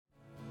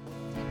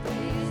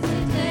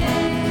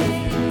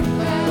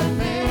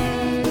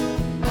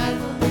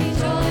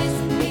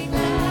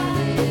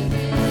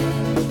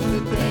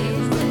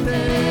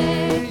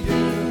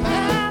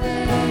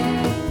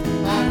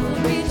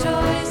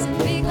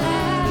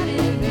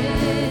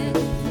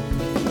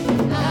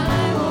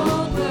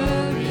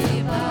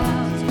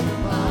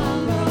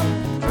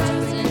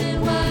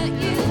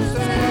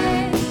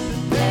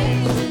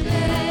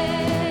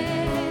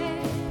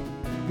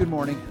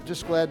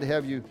glad to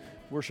have you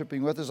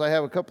worshiping with us. I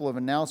have a couple of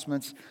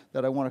announcements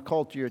that I want to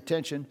call to your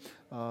attention.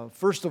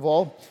 First of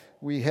all,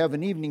 we have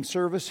an evening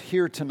service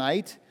here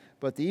tonight,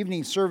 but the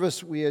evening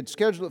service, we had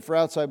scheduled it for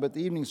outside, but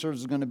the evening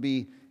service is going to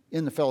be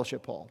in the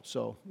fellowship hall.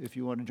 So if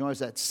you want to join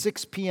us at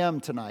 6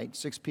 p.m. tonight,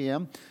 6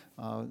 p.m.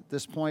 At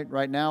this point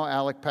right now,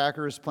 Alec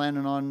Packer is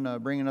planning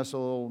on bringing us a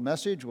little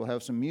message. We'll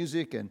have some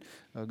music and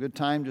a good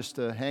time just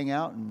to hang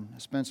out and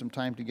spend some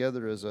time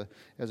together as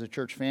a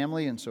church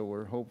family. And so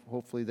we're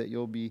hopefully that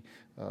you'll be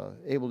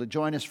able to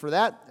join us for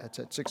that. That's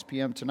at 6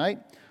 p.m. tonight.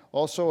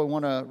 Also, I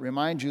want to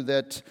remind you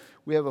that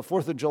we have a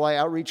 4th of July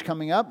outreach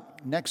coming up.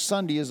 Next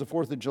Sunday is the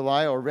 4th of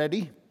July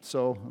already,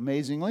 so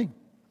amazingly.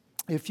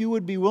 If you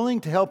would be willing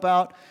to help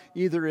out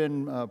either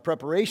in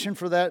preparation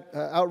for that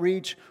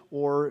outreach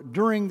or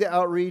during the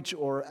outreach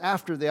or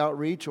after the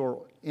outreach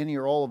or any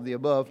or all of the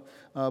above,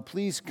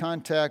 please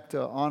contact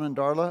Anand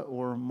Darla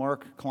or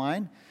Mark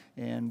Klein.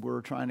 And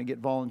we're trying to get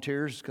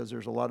volunteers because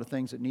there's a lot of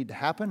things that need to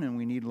happen and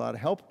we need a lot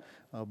of help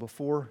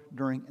before,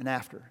 during, and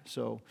after.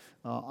 So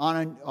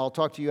Anand, I'll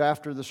talk to you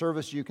after the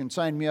service. You can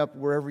sign me up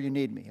wherever you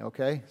need me,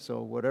 okay?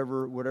 So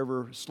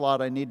whatever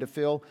slot I need to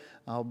fill,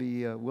 I'll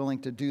be willing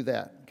to do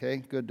that, okay?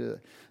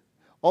 Good.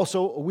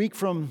 Also, a week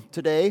from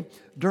today,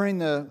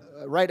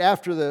 right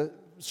after the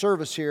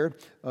service here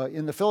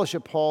in the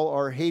fellowship hall,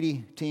 our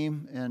Haiti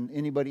team and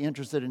anybody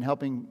interested in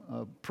helping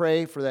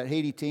pray for that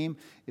Haiti team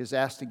is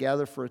asked to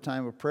gather for a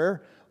time of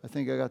prayer. I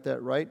think I got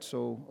that right.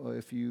 So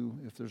if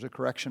there's a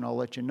correction, I'll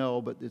let you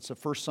know. But it's the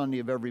first Sunday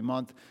of every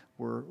month.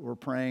 We're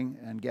praying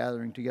and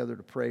gathering together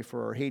to pray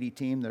for our Haiti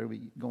team. They'll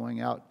be going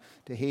out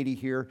to Haiti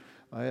here.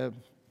 I have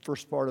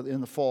first part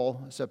in the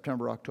fall,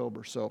 September,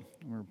 October. So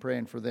we're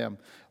praying for them.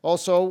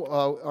 Also,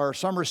 our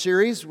summer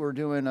series, we're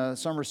doing a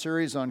summer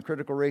series on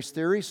critical race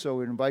theory. So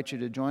we invite you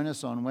to join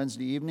us on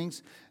Wednesday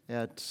evenings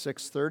at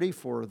 6:30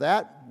 for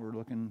that. We're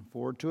looking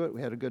forward to it.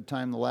 We had a good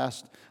time the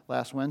last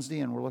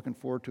Wednesday, and we're looking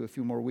forward to a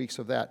few more weeks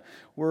of that.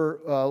 We're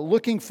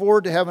looking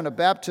forward to having a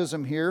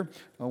baptism here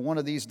one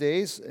of these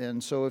days,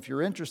 and so if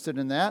you're interested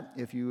in that,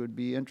 if you would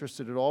be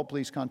interested at all,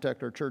 please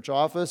contact our church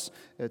office.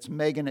 It's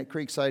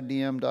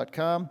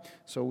megan@creeksidedm.com,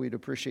 so we'd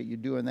appreciate you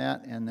doing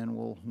that, and then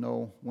we'll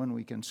know when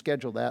we can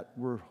schedule that.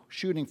 We're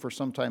shooting for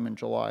sometime in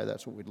July.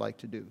 That's what we'd like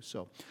to do.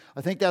 So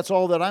I think that's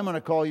all that I'm going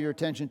to call your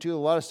attention to. A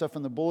lot of stuff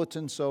in the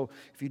bulletin, so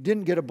if you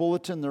didn't get a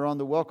bulletin, they're on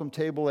the welcome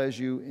table as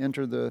you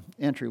enter the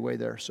entryway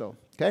there. So,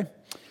 okay?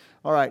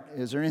 All right.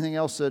 Is there anything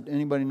else that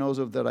anybody knows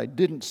of that I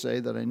didn't say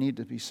that I need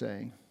to be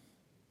saying?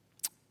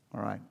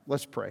 All right.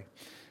 Let's pray.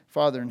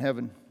 Father in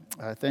heaven,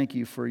 I thank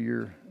you for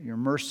your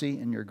mercy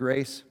and your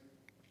grace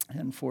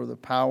and for the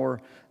power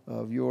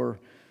of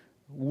your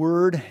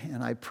word.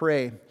 And I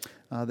pray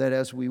that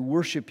as we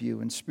worship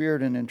you in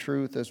spirit and in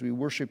truth, as we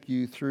worship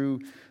you through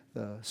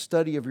the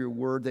study of your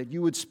word, that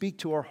you would speak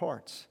to our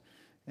hearts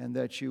and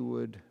that you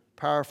would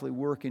powerfully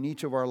work in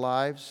each of our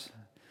lives.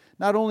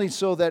 Not only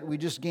so that we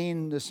just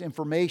gain this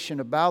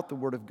information about the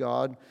Word of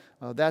God,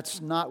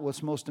 that's not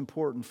what's most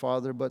important,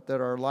 Father, but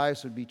that our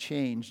lives would be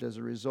changed as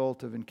a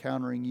result of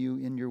encountering you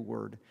in your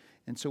Word.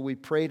 And so we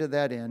pray to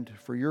that end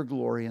for your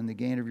glory and the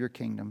gain of your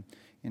kingdom.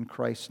 In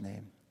Christ's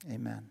name,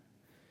 amen.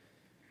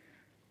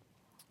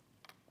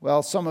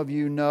 Well, some of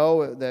you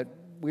know that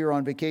we were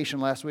on vacation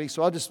last week,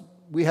 so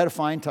we had a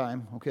fine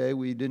time, okay?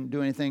 We didn't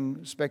do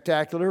anything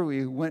spectacular.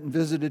 We went and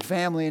visited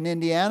family in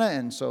Indiana,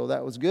 and so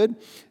that was good.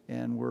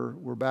 And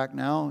we're back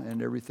now,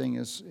 and everything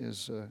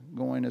is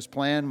going as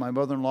planned. My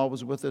mother-in-law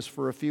was with us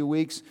for a few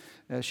weeks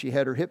as she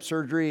had her hip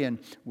surgery, and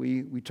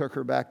we took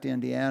her back to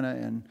Indiana,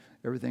 and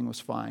everything was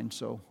fine.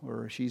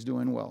 Or she's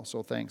doing well,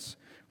 so thanks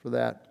for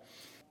that.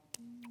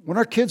 When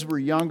our kids were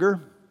younger,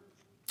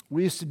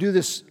 we used to do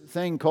this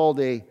thing called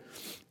a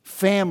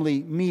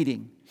family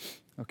meeting,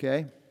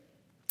 okay?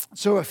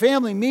 So a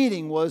family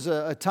meeting was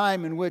a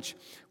time in which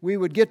we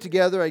would get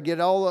together. I'd get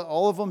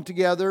all of them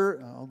together,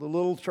 the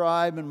little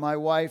tribe and my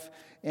wife,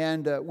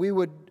 and we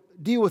would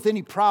deal with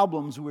any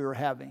problems we were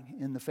having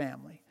in the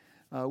family.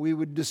 We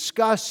would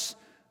discuss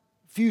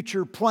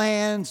future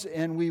plans,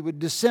 and we would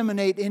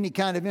disseminate any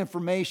kind of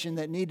information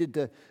that needed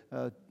to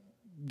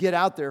get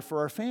out there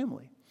for our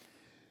family.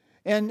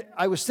 And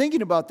I was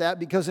thinking about that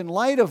because in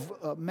light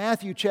of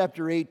Matthew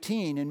chapter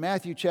 18,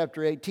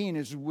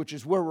 which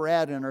is where we're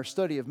at in our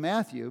study of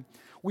Matthew,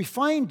 we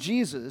find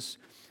Jesus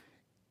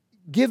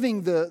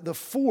giving the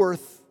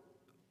fourth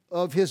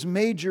of his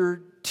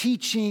major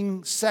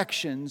teaching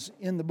sections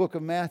in the book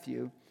of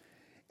Matthew,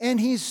 and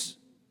he's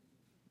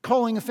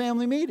calling a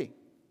family meeting,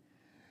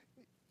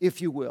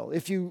 if you will.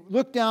 If you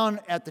look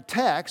down at the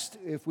text,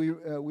 if we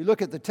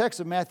look at the text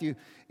of Matthew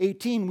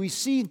 18, we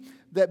see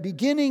that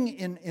beginning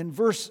in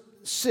verse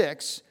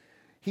 6,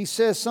 he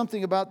says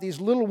something about these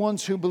little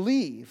ones who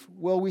believe.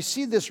 Well, we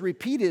see this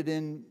repeated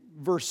in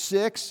verse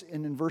 6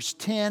 and in verse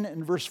 10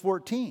 and verse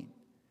 14.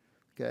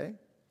 Okay?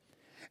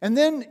 And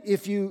then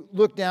if you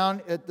look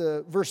down at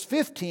the verse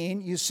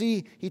 15, you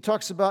see he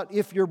talks about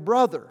if your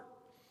brother.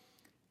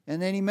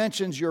 And then he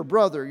mentions your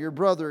brother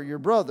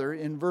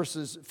in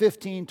verses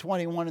 15,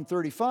 21, and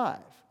 35.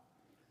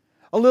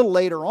 A little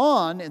later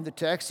on in the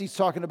text, he's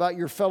talking about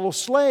your fellow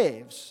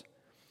slaves.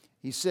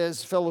 He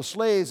says fellow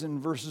slaves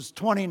in verses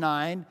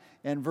 29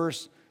 and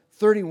verse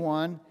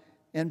 31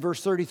 and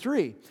verse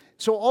 33.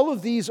 So all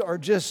of these are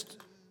just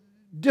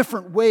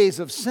different ways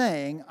of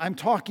saying, I'm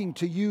talking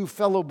to you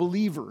fellow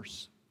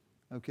believers.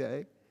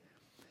 Okay?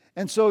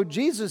 And so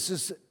Jesus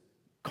is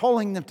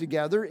calling them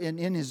together, and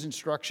in his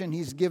instruction,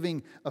 he's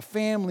giving a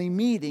family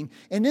meeting.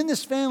 And in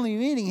this family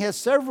meeting, he has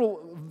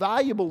several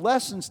valuable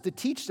lessons to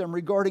teach them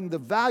regarding the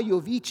value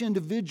of each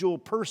individual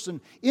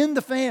person in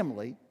the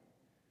family,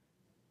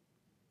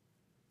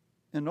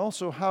 and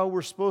also how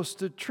we're supposed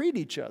to treat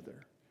each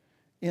other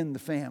in the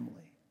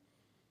family.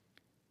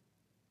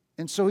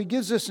 And so he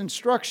gives this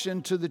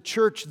instruction to the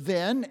church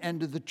then and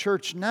to the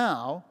church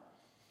now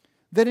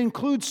that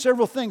includes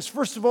several things.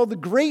 First of all, the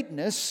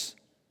greatness,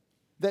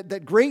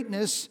 that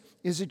greatness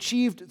is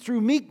achieved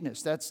through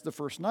meekness. That's the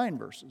first 9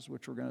 verses,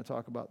 which we're going to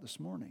talk about this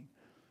morning.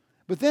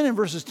 But then in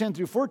verses 10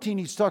 through 14,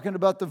 he's talking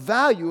about the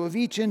value of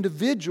each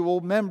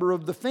individual member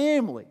of the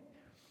family.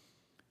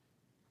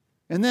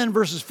 And then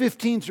verses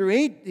 15 through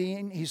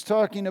 18, he's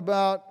talking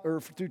about,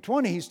 or through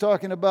 20, he's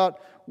talking about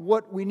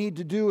what we need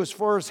to do as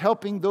far as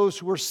helping those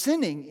who are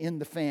sinning in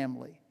the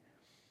family.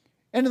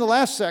 And in the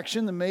last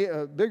section,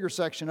 the bigger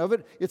section of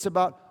it, it's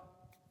about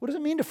what does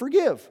it mean to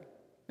forgive?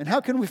 And how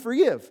can we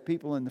forgive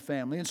people in the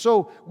family? And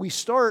so we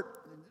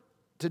start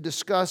to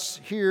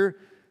discuss here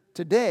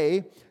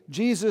today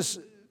Jesus'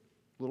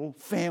 little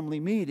family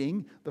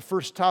meeting. The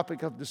first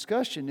topic of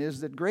discussion is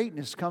that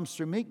greatness comes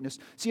through meekness.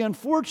 See,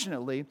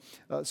 unfortunately,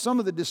 some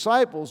of the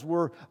disciples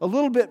were a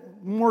little bit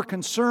more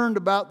concerned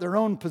about their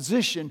own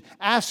position,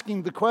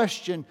 asking the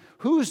question,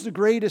 who's the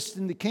greatest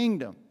in the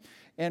kingdom?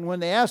 And when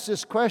they asked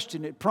this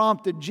question, it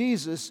prompted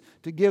Jesus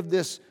to give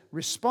this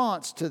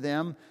response to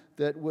them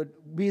that would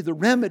be the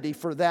remedy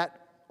for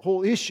that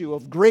whole issue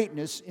of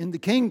greatness in the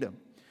kingdom.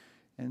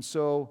 And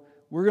so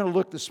we're going to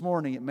look this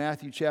morning at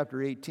Matthew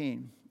chapter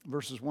 18,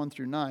 verses 1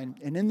 through 9.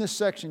 And in this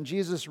section,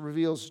 Jesus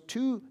reveals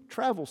 2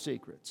 travel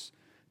secrets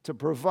to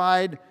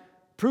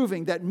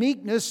proving that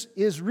meekness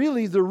is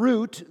really the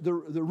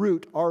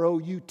root,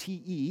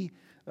 R-O-U-T-E,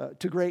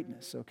 to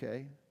greatness,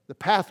 okay? The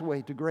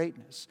pathway to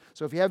greatness.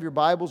 So if you have your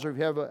Bibles or if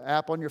you have an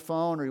app on your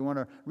phone or you want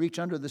to reach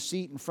under the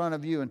seat in front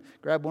of you and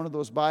grab one of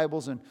those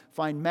Bibles and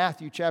find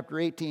Matthew chapter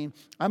 18,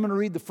 I'm going to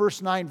read the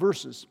first 9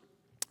 verses.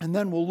 And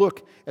then we'll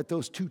look at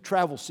those 2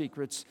 travel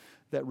secrets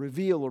that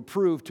reveal or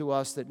prove to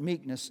us that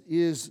meekness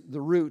is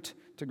the root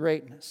to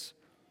greatness.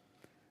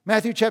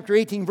 Matthew chapter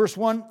 18, verse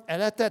 1,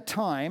 and at that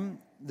time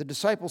the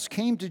disciples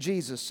came to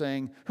Jesus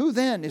saying, "Who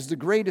then is the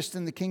greatest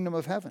in the kingdom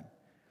of heaven?"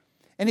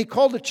 And he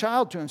called a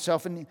child to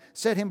himself and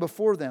set him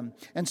before them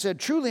and said,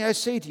 "Truly I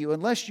say to you,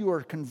 unless you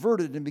are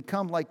converted and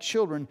become like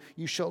children,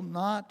 you shall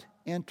not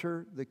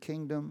enter the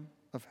kingdom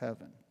of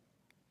heaven.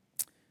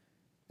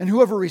 And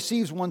whoever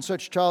receives one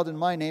such child in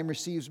my name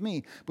receives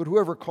me. But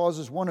whoever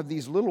causes one of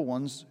these little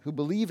ones who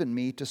believe in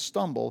me to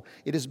stumble,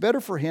 it is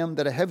better for him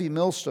that a heavy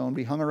millstone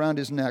be hung around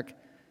his neck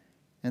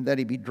and that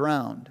he be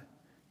drowned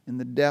in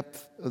the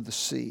depth of the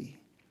sea.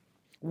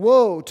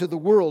 Woe to the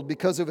world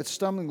because of its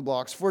stumbling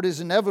blocks, for it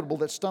is inevitable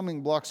that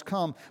stumbling blocks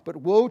come, but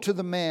woe to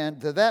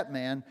that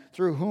man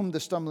through whom the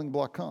stumbling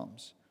block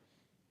comes.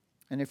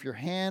 And if your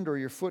hand or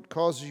your foot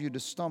causes you to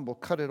stumble,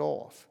 cut it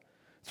off.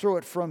 Throw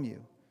it from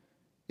you.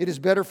 It is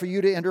better for you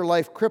to enter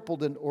life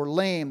crippled or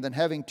lame than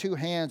having 2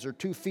 hands or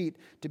 2 feet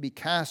to be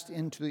cast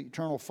into the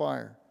eternal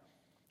fire.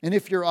 And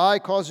if your eye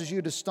causes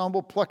you to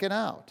stumble, pluck it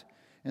out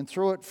and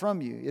throw it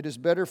from you. It is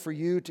better for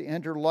you to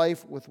enter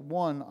life with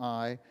 1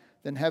 eye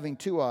than having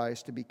 2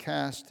 eyes to be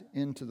cast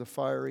into the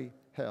fiery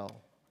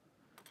hell.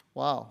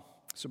 Wow,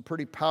 some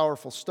pretty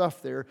powerful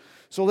stuff there.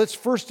 So let's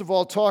first of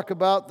all talk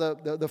about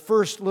the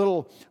first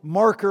little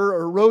marker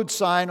or road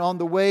sign on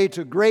the way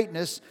to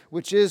greatness,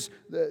 which is,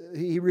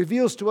 he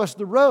reveals to us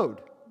the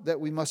road that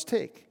we must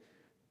take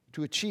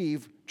to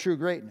achieve true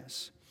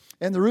greatness.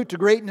 And the route to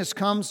greatness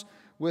comes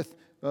with,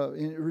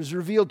 it is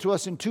revealed to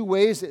us in 2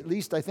 ways, at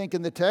least I think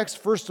in the text.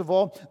 First of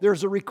all,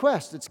 there's a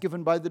request that's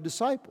given by the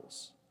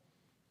disciples.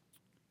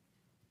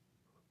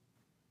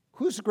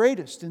 Who's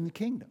greatest in the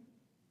kingdom?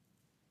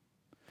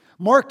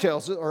 Mark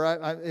tells us, or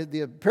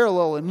the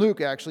parallel in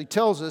Luke actually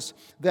tells us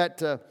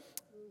that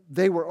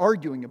they were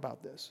arguing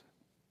about this.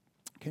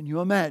 Can you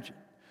imagine?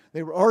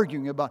 They were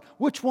arguing about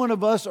which one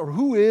of us or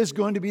who is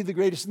going to be the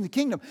greatest in the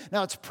kingdom.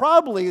 Now, it's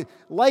probably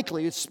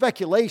likely, it's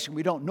speculation,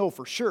 we don't know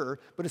for sure,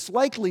 but it's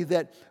likely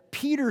that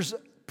Peter's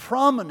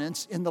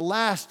prominence in the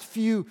last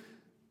few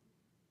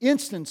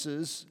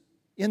instances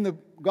in the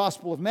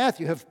Gospel of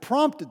Matthew have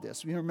prompted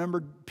this. You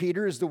remember,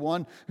 Peter is the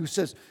one who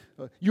says,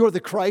 "You're the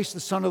Christ, the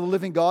Son of the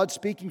living God,"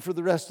 speaking for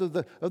the rest of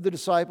the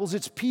disciples.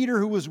 It's Peter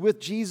who was with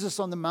Jesus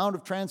on the Mount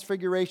of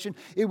Transfiguration.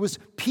 It was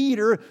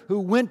Peter who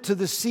went to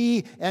the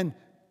sea and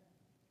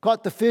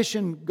caught the fish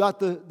and got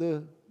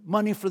the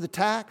money for the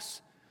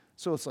tax.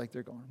 So it's like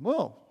they're going,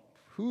 well,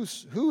 who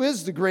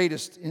is the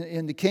greatest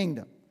in the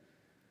kingdom?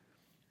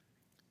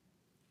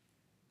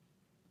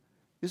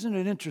 Isn't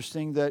it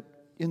interesting that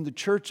in the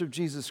Church of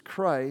Jesus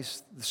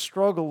Christ, the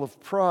struggle of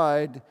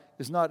pride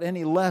is not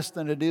any less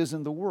than it is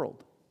in the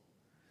world.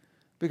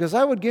 Because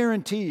I would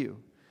guarantee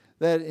you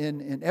that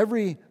in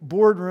every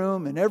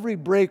boardroom, in every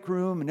break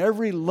room, in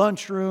every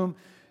lunchroom,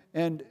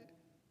 and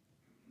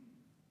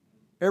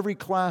every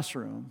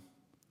classroom,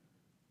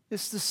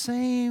 it's the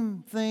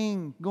same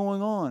thing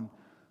going on.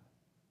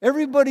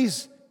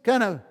 Everybody's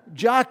kind of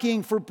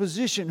jockeying for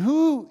position.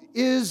 Who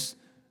is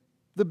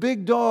the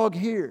big dog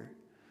here?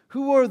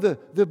 Who are the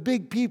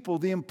big people,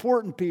 the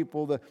important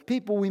people, the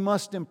people we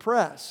must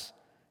impress?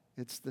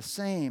 It's the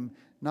same,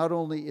 not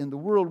only in the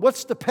world.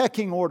 What's the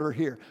pecking order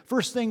here?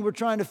 First thing we're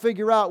trying to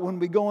figure out when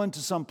we go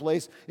into some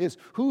place is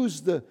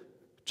who's the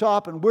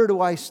top and where do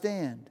I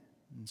stand?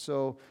 And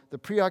so the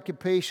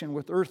preoccupation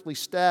with earthly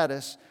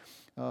status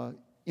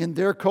in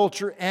their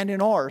culture and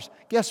in ours,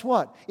 guess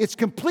what? It's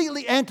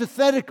completely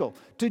antithetical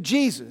to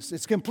Jesus.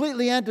 It's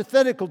completely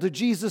antithetical to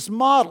Jesus'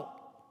 model.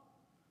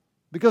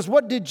 Because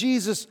what did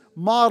Jesus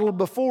model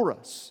before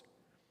us?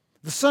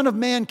 The Son of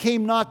Man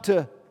came not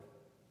to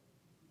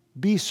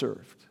be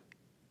served,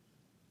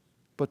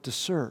 but to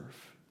serve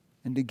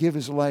and to give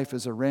His life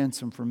as a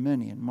ransom for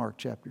many in Mark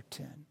chapter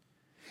 10.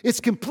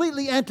 It's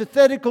completely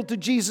antithetical to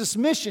Jesus'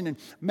 mission. In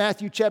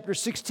Matthew chapter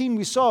 16,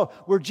 we saw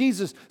where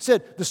Jesus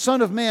said the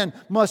Son of Man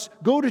must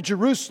go to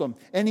Jerusalem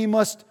and He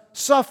must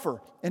suffer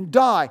and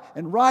die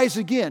and rise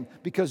again,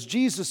 because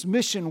Jesus'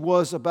 mission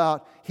was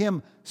about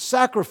Him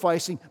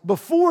sacrificing.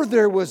 Before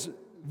there was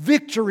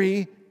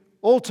victory,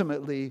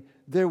 ultimately,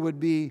 there would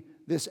be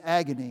this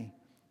agony.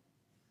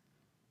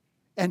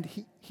 And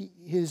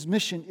His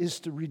mission is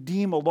to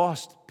redeem a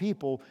lost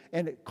people,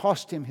 and it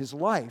cost Him His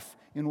life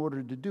in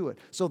order to do it.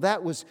 So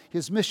that was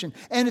His mission.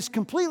 And it's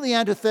completely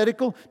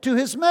antithetical to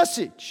His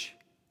message.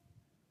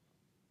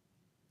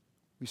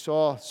 We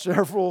saw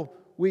several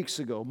weeks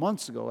ago,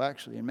 months ago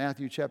actually, in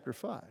Matthew chapter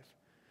 5,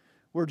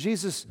 where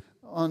Jesus,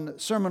 on the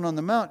Sermon on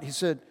the Mount, He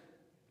said,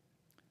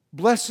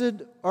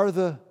 "Blessed are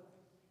the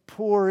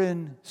poor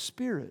in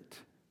spirit."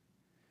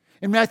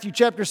 In Matthew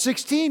chapter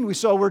 16, we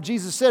saw where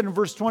Jesus said in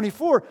verse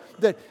 24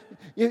 that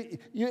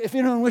if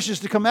anyone wishes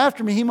to come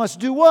after me, he must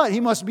do what? He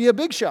must be a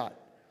big shot.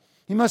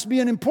 He must be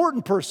an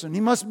important person.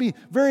 He must be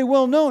very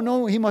well known.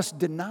 No, he must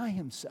deny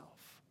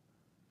himself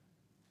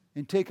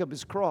and take up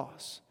his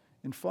cross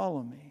and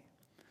follow me.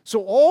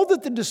 So all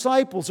that the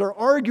disciples are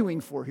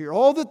arguing for here,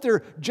 all that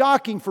they're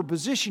jockeying for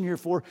position here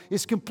for,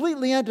 is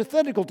completely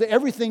antithetical to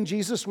everything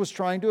Jesus was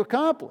trying to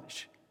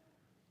accomplish.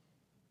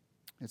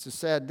 It's a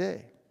sad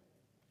day.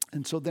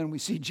 And so then we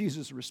see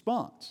Jesus'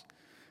 response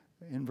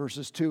in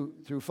verses 2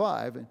 through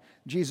 5. And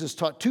Jesus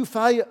taught two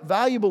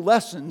valuable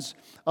lessons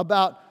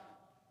about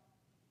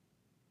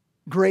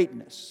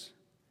greatness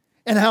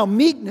and how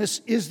meekness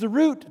is the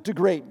root to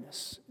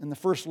greatness. And the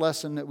first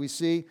lesson that we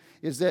see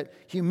is that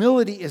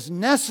humility is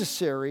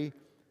necessary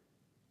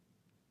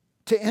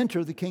to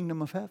enter the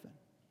kingdom of heaven.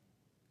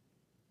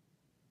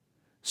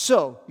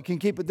 So, you can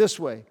keep it this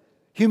way.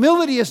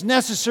 Humility is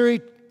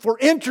necessary for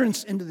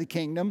entrance into the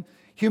kingdom.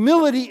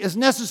 Humility is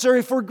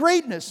necessary for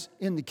greatness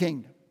in the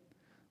kingdom.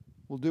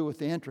 We'll do with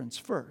the entrance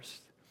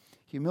first.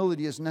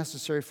 Humility is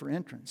necessary for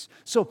entrance.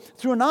 So,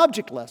 through an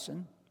object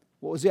lesson,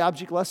 what was the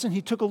object lesson?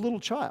 He took a little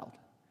child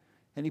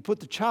and He put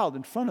the child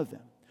in front of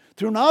them.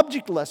 Through an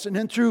object lesson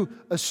and through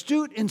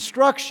astute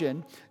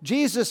instruction,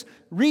 Jesus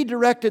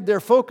redirected their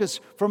focus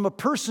from a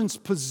person's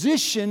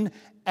position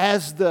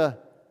as the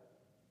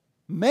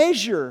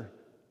measure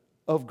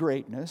of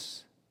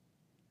greatness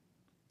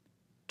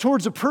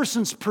towards a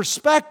person's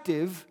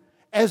perspective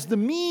as the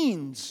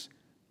means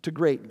to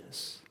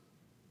greatness.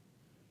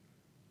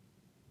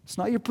 It's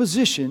not your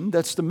position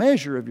that's the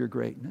measure of your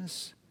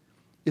greatness.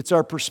 It's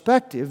our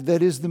perspective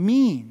that is the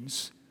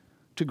means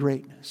to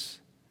greatness.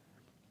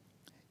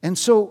 And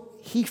so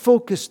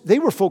they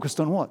were focused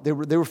on what? They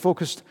were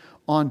focused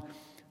on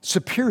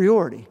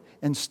superiority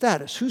and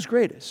status. Who's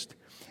greatest?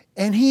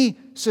 And He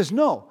says,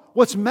 no.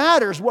 What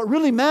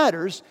really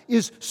matters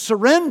is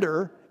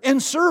surrender and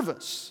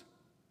service.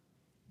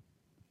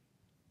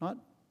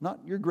 Not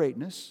your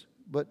greatness,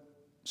 but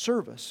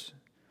service.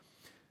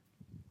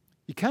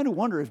 You kind of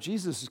wonder if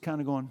Jesus is kind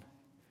of going,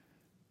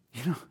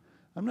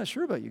 I'm not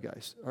sure about you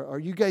guys. Are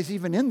you guys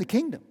even in the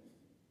kingdom?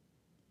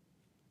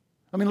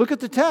 I mean, look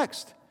at the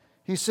text.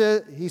 He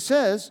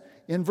says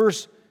in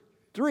verse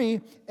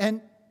 3,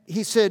 and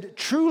He said,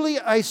 "Truly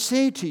I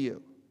say to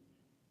you."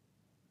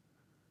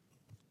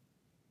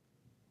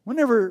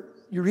 Whenever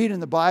you read in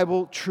the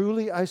Bible,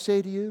 "truly I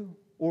say to you,"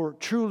 or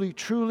 "truly,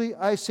 truly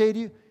I say to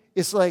you,"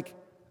 it's like,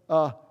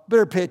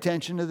 better pay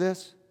attention to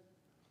this.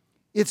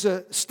 It's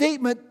a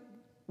statement,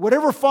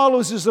 whatever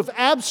follows is of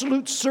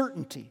absolute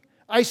certainty.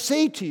 I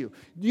say to you,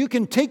 you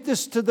can take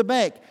this to the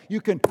bank.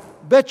 You can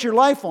bet your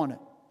life on it.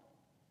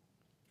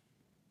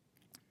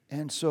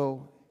 And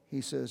so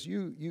He says,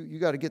 you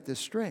got to get this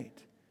straight.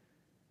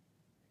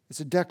 It's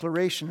a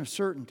declaration of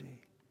certainty.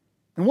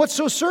 And what's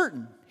so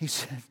certain? He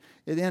said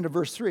at the end of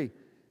verse 3,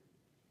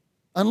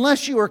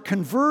 "Unless you are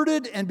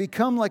converted and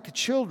become like the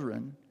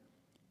children,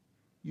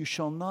 you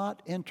shall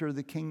not enter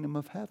the kingdom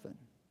of heaven."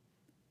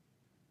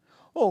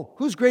 Oh,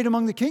 who's great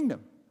among the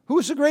kingdom?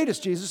 Who's the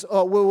greatest, Jesus?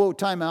 Oh, whoa,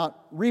 time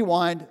out.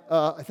 Rewind.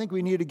 I think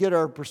we need to get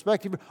our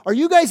perspective. Are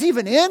you guys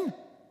even in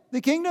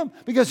the kingdom?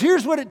 Because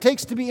here's what it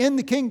takes to be in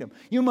the kingdom.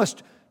 You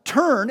must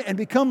turn and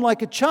become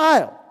like a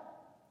child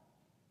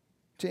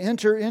to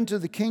enter into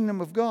the kingdom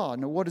of God.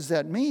 Now, what does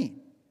that mean?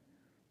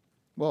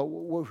 Well,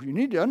 what you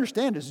need to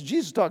understand is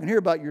Jesus is talking here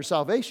about your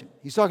salvation.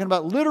 He's talking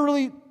about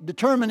literally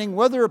determining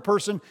whether a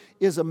person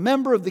is a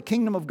member of the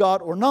kingdom of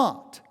God or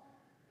not.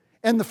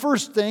 And the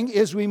first thing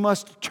is we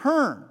must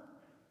turn.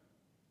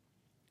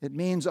 It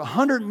means a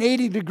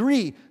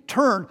 180-degree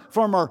turn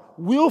from our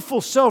willful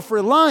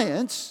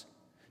self-reliance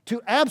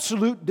to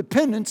absolute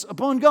dependence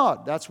upon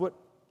God. That's what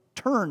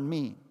turn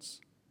means.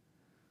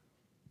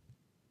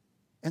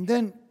 And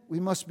then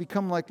we must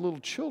become like little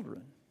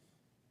children.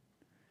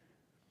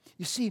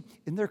 You see,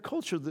 in their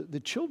culture, the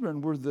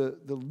children were the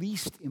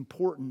least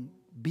important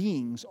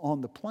beings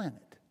on the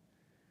planet.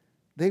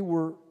 They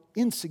were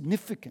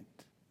insignificant.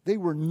 They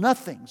were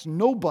nothings,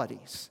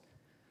 nobodies.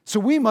 So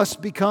we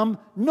must become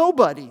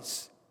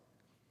nobodies.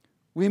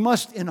 We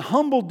must, in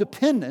humble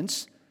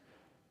dependence,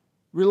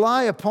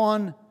 rely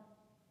upon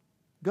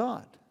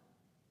God.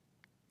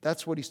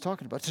 That's what he's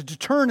talking about. So to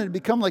turn and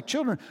become like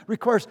children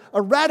requires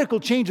a radical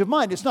change of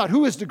mind. It's not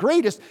who is the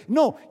greatest.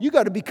 No, you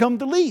got to become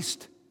the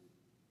least.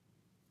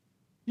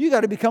 You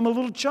got to become a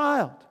little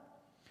child.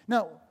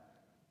 Now,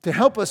 to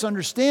help us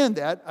understand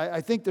that,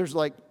 I think there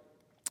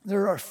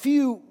are a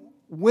few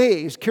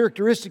ways,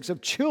 characteristics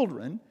of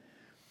children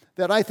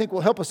that I think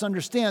will help us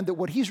understand that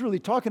what he's really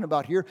talking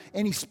about here,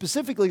 and he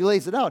specifically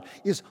lays it out,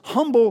 is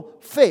humble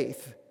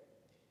faith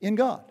in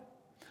God.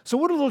 So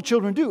what do little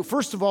children do?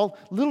 First of all,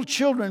 little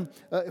children,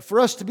 for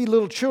us to be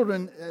little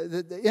children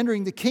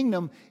entering the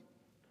kingdom,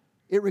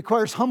 it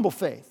requires humble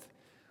faith.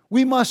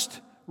 We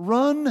must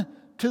run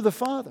to the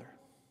Father.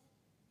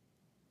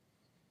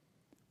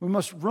 We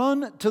must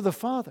run to the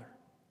Father.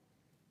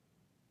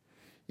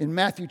 In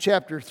Matthew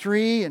chapter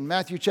 3 and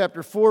Matthew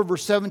chapter 4,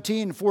 verse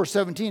 17 and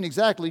 4:17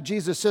 exactly,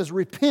 Jesus says,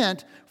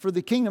 repent, for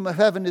the kingdom of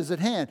heaven is at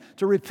hand.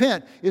 To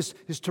repent is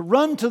to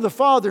run to the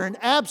Father in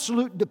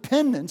absolute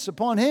dependence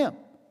upon Him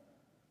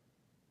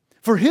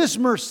for His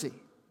mercy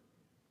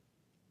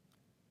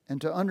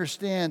and to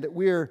understand that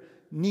we are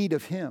in need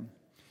of Him.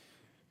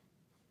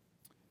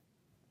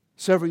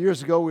 Several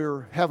years ago, we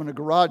were having a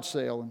garage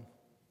sale, and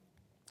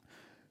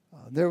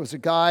there was a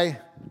guy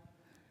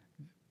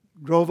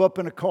drove up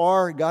in a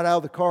car, got out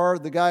of the car.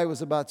 The guy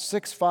was about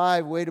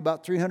 6'5", weighed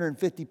about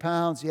 350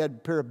 pounds. He had a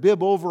pair of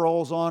bib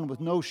overalls on with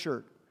no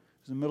shirt.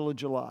 It was the middle of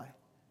July.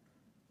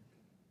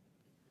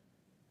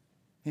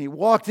 And he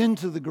walked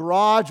into the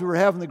garage. We were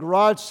having the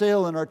garage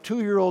sale, and our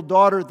 2-year-old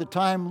daughter at the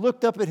time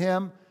looked up at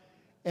him,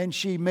 and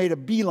she made a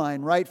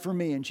beeline right for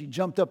me, and she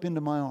jumped up into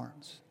my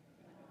arms.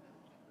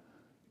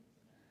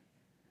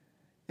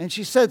 And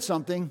she said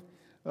something,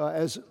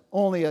 as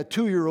only a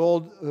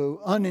 2-year-old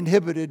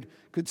uninhibited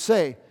could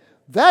say.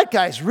 That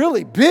guy's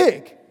really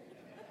big.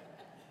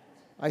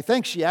 I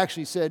think she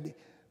actually said,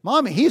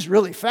 Mommy, he's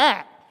really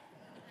fat.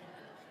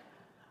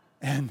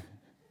 And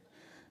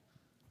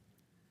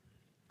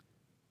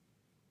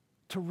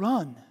to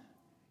run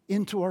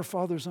into our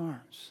Father's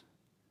arms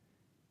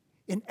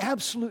in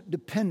absolute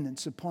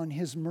dependence upon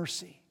His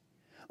mercy,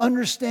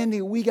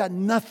 understanding we got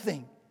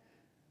nothing.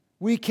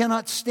 We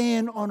cannot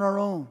stand on our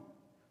own.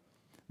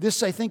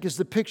 This, I think, is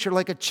the picture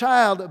like a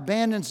child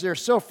abandons their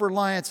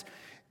self-reliance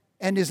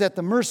and is at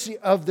the mercy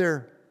of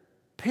their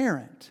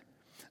parent.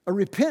 A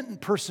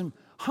repentant person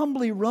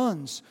humbly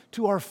runs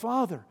to our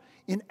Father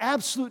in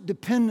absolute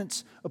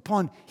dependence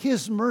upon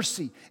His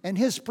mercy and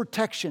His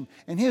protection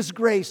and His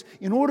grace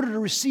in order to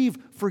receive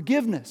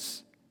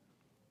forgiveness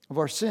of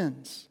our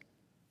sins.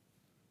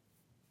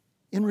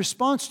 In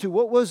response to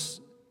what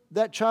was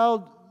that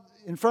child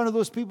in front of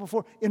those people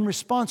for? In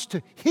response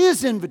to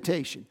His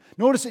invitation.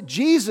 Notice that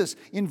Jesus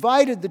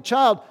invited the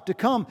child to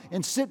come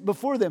and sit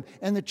before them,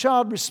 and the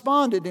child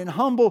responded in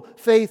humble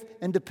faith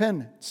and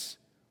dependence,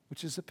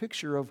 which is a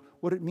picture of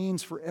what it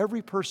means for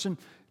every person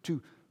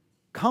to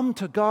come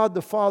to God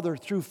the Father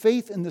through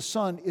faith in the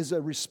Son is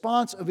a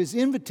response of His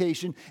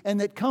invitation, and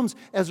that comes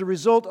as a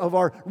result of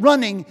our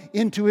running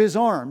into His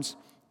arms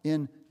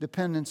in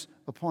dependence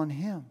upon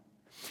Him.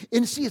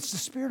 And see, it's the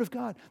Spirit of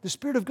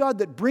God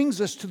that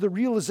brings us to the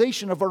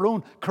realization of our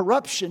own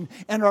corruption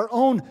and our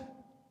own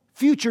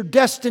future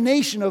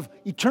destination of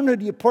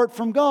eternity apart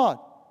from God.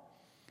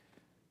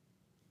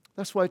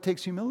 That's why it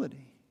takes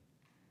humility.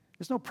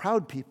 There's no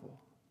proud people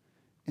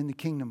in the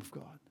kingdom of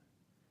God.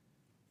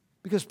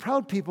 Because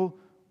proud people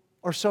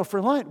are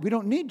self-reliant. We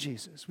don't need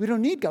Jesus. We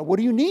don't need God. What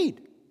do you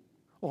need?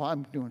 Oh,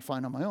 I'm doing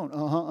fine on my own.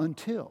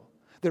 Until.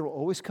 There will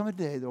always come a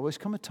day, there will always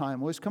come a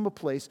time, always come a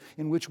place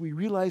in which we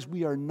realize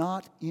we are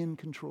not in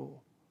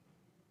control.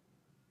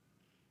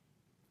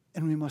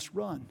 And we must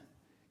run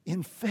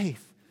in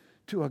faith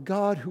to a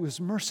God who is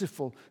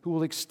merciful, who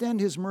will extend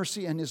His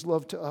mercy and His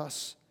love to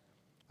us.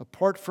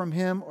 Apart from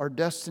Him, our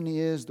destiny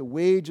is, the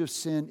wage of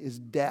sin is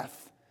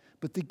death.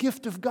 But the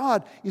gift of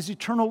God is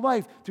eternal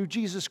life through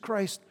Jesus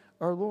Christ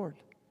our Lord.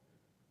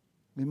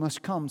 We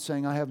must come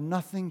saying, I have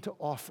nothing to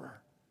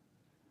offer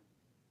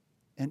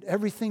and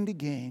everything to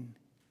gain,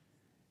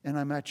 and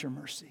I'm at your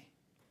mercy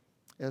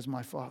as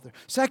my Father.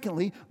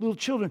 Secondly, little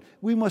children,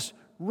 we must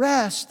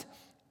rest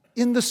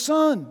in the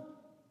Son,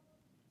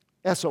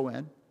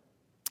 S-O-N,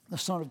 the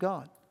Son of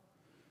God.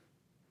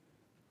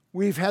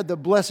 We've had the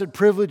blessed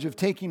privilege of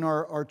taking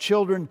our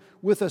children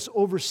with us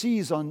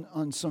overseas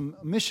on some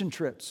mission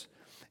trips.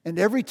 And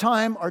every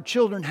time our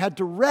children had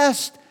to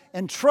rest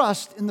and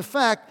trust in the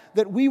fact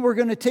that we were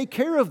going to take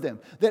care of them,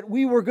 that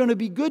we were going to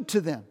be good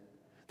to them,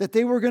 that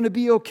they were going to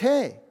be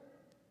okay.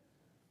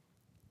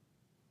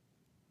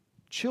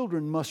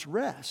 Children must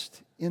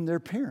rest in their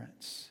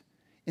parents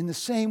in the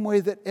same way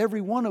that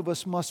every one of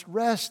us must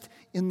rest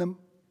in the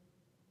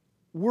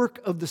work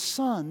of the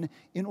Son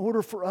in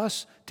order for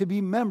us to be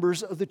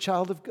members of the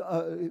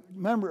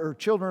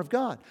children of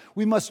God.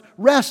 We must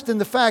rest in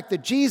the fact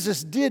that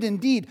Jesus did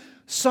indeed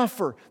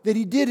suffer, that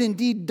He did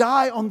indeed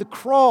die on the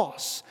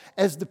cross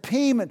as the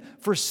payment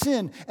for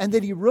sin, and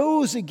that He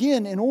rose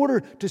again in order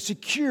to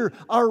secure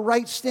our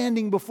right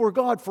standing before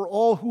God for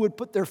all who would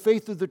put their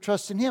faith or their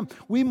trust in Him.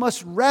 We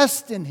must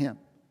rest in Him.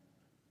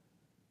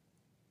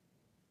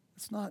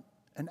 It's not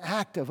an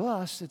act of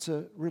us, it's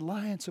a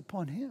reliance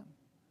upon Him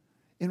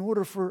in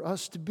order for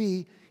us to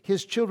be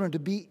His children, to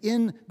be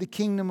in the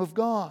kingdom of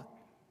God.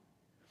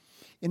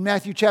 In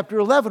Matthew chapter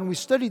 11, we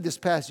studied this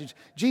passage.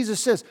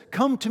 Jesus says,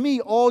 "Come to me,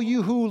 all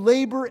you who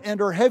labor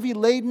and are heavy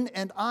laden,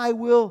 and I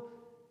will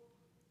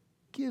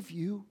give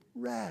you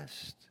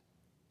rest."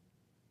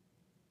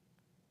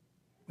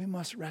 We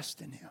must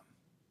rest in Him.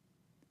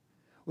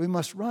 We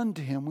must run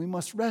to Him. We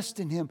must rest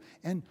in Him.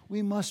 And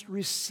we must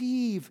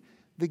receive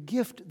the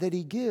gift that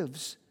He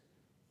gives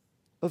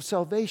of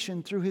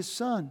salvation through His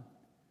Son.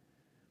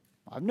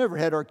 I've never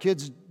had our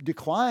kids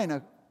decline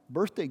a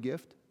birthday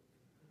gift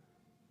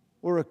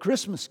or a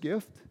Christmas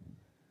gift.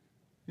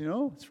 You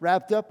know, it's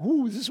wrapped up.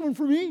 Ooh, is this one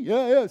for me?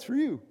 Yeah, it's for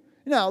you.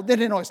 Now, they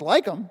didn't always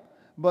like them,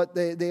 but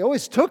they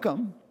always took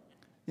them,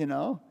 you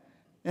know.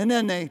 And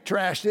then they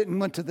trashed it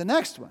and went to the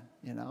next one,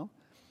 you know.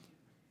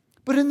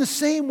 But in the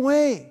same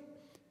way,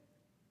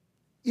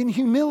 in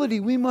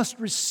humility, we must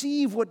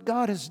receive what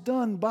God has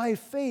done by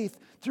faith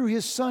through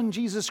His Son,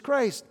 Jesus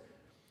Christ.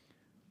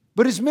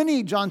 But as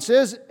many, John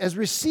says, as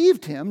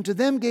received Him, to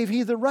them gave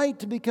He the right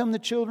to become the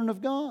children of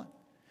God.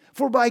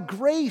 For by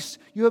grace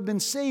you have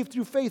been saved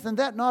through faith, and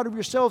that not of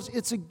yourselves.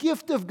 It's a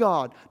gift of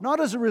God, not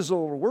as a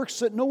result of works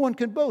that no one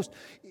can boast.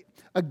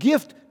 A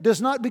gift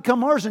does not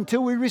become ours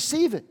until we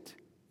receive it.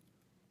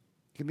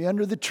 It can be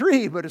under the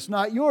tree, but it's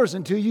not yours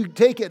until you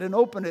take it and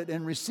open it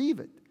and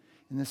receive it.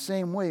 In the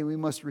same way, we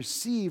must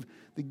receive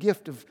the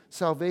gift of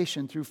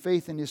salvation through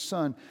faith in His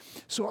Son.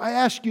 So I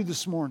ask you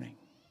this morning,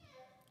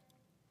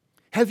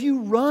 have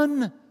you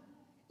run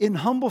in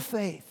humble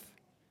faith,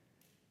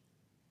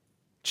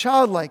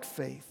 childlike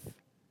faith,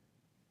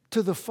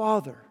 to the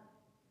Father,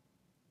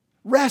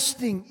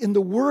 resting in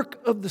the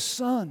work of the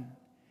Son,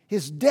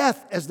 His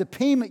death as the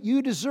payment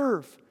you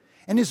deserve,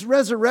 and His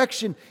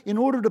resurrection in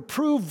order to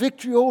prove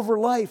victory over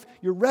life?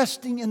 You're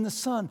resting in the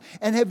Son.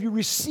 And have you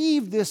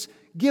received this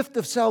gift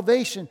of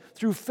salvation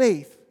through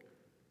faith?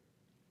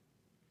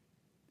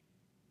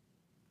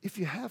 If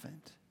you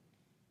haven't,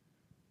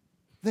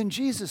 then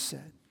Jesus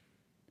said,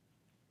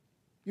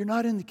 you're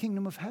not in the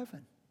kingdom of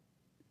heaven.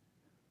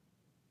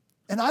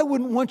 And I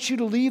wouldn't want you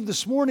to leave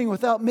this morning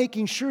without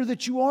making sure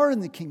that you are in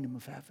the kingdom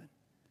of heaven.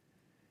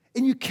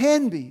 And you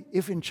can be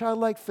if in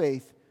childlike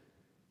faith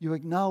you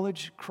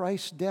acknowledge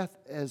Christ's death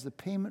as the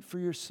payment for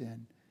your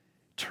sin,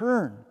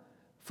 turn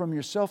from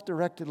your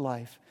self-directed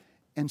life,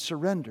 and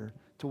surrender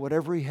to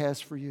whatever He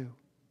has for you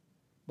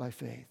by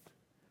faith.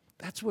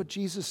 That's what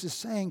Jesus is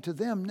saying to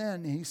them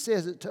then, and He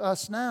says it to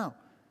us now.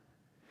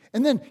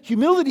 And then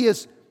humility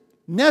is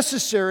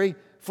necessary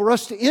for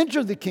us to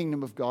enter the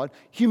kingdom of God.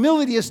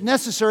 Humility is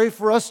necessary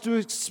for us to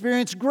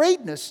experience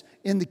greatness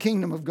in the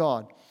kingdom of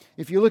God.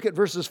 If you look at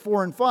verses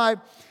 4 and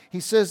 5, He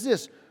says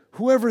this,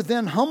 "Whoever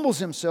then humbles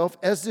himself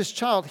as this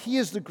child, he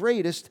is the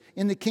greatest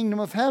in the kingdom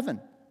of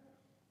heaven."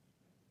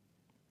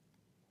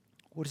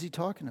 What is He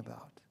talking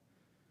about?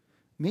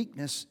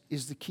 Meekness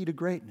is the key to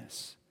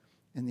greatness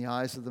in the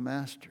eyes of the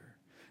Master.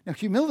 Now,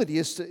 humility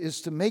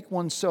is to make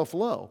oneself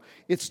low.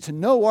 It's to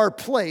know our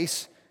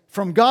place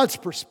from God's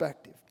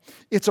perspective.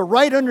 It's a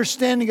right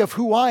understanding of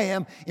who I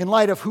am in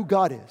light of who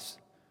God is.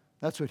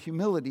 That's what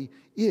humility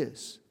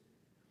is.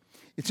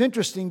 It's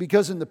interesting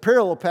because in the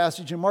parallel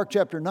passage in Mark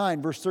chapter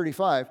 9, verse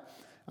 35,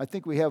 I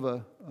think we have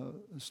a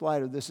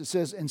slide of this. It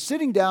says, "And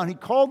sitting down, He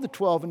called the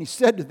 12, and He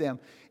said to them,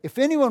 'If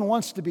anyone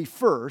wants to be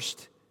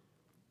first,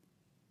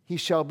 he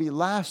shall be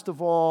last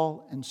of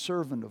all and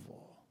servant of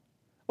all.'"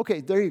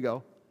 Okay, there you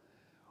go.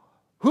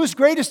 Who's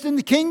greatest in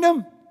the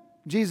kingdom?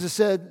 Jesus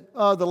said,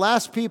 the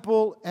last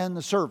people and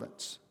the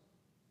servants.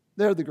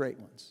 They're the great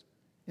ones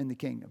in the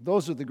kingdom.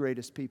 Those are the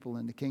greatest people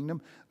in the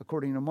kingdom,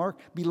 according to Mark.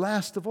 Be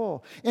last of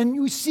all. And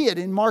we see it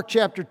in Mark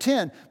chapter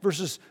 10,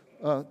 verses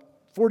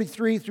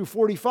 43 through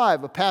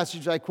 45, a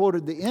passage I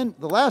quoted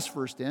the last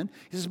verse in.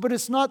 He says, "But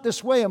it's not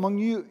this way among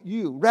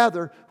you.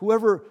 Rather,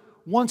 whoever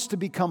wants to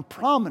become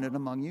prominent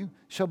among you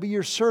shall be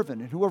your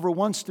servant, and whoever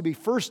wants to be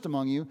first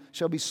among you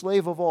shall be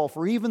slave of all.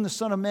 For even the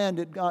Son of Man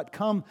did not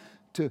come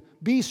to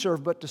be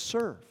served, but to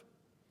serve,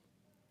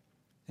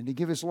 and to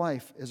give his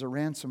life as a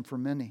ransom for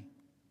many.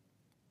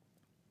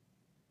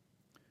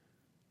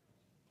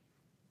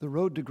 The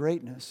road to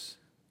greatness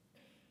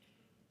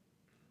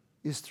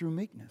is through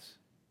meekness.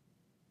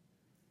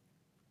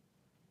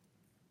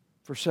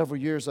 For several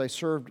years, I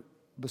served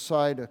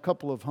beside a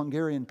couple of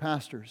Hungarian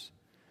pastors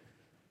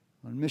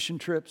on mission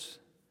trips.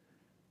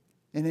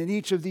 And in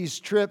each of these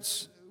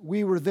trips,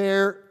 we were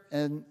there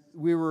and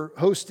we were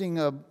hosting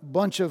a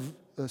bunch of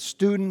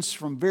students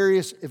from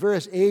various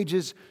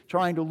ages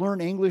trying to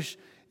learn English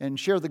and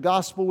share the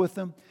gospel with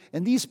them.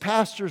 And these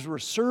pastors were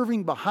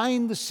serving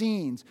behind the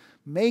scenes,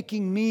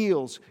 making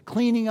meals,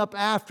 cleaning up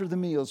after the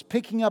meals,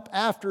 picking up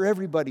after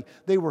everybody.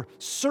 They were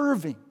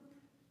serving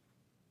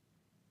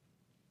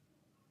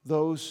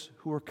those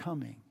who are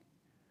coming.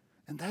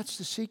 And that's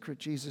the secret.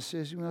 Jesus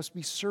says you must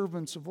be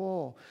servants of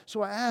all.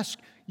 So I ask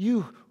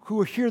you who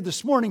are here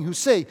this morning who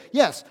say,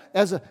 yes,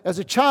 as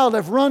a child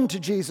I've run to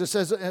Jesus,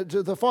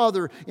 to the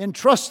Father, in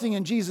trusting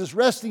in Jesus,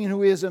 resting in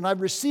who He is, and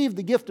I've received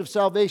the gift of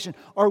salvation.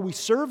 Are we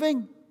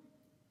serving?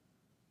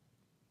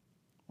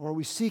 Or are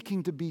we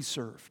seeking to be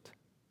served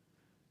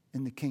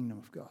in the kingdom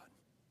of God?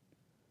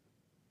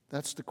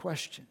 That's the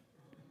question.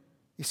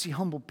 You see,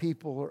 humble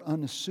people are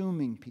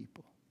unassuming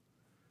people.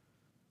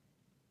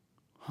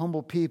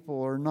 Humble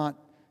people are not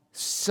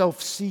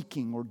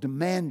self-seeking or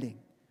demanding.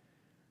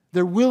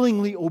 They're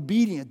willingly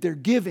obedient. They're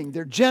giving.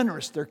 They're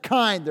generous. They're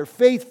kind. They're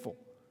faithful.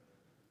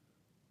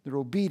 They're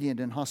obedient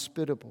and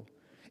hospitable.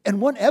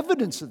 And one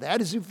evidence of that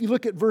is if you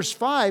look at verse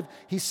 5,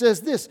 he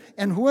says this,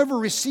 "And whoever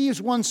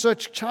receives one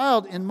such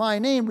child in my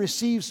name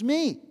receives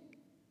me."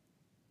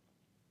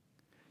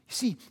 You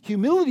see,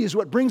 humility is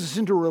what brings us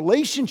into a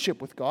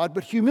relationship with God,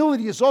 but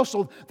humility is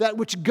also that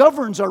which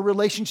governs our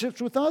relationships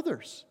with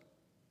others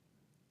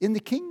in the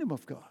kingdom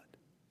of God.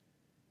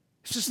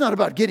 It's just not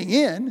about getting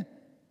in.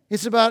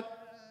 It's about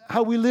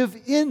how we live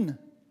in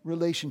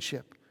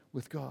relationship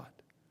with God.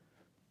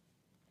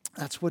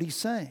 That's what he's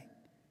saying.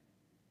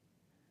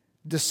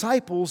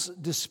 Disciples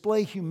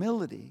display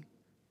humility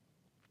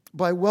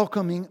by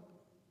welcoming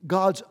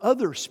God's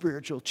other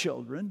spiritual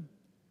children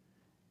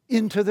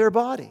into their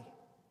body,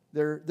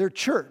 their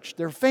church,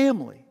 their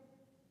family.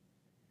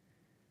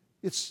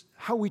 It's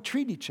how we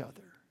treat each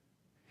other.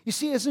 You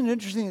see, isn't it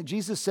interesting that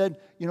Jesus said,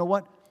 you know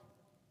what?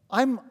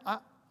 I'm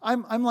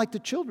like the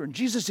children.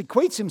 Jesus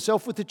equates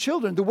himself with the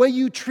children. The way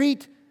you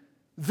treat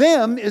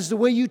them is the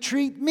way you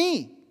treat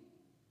me.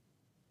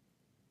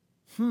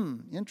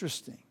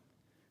 Interesting.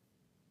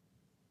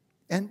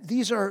 And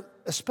these are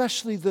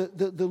especially the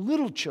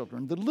little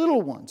children, the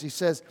little ones. He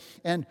says,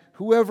 and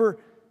whoever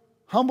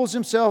humbles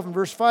himself, in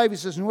verse 5 he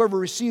says, and whoever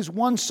receives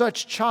one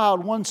such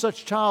child,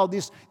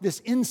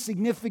 this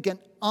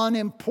insignificant,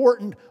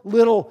 unimportant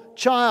little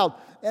child,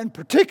 and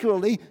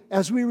particularly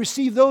as we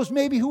receive those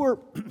maybe who are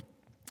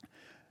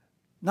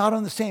not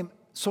on the same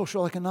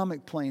social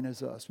economic plane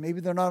as us.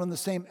 Maybe they're not on the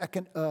same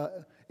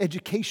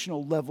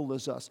educational level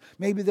as us.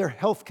 Maybe their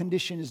health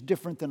condition is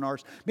different than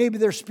ours. Maybe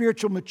their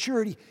spiritual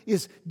maturity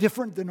is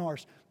different than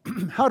ours.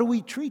 How do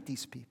we treat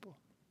these people?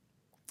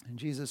 And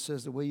Jesus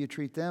says the way you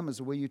treat them is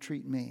the way you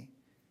treat me.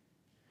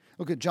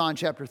 Look at John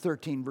chapter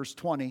 13, verse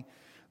 20.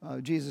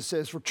 Jesus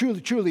says, for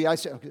truly, truly, I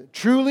say, okay,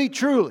 truly,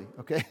 truly,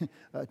 okay,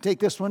 take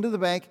this one to the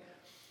bank.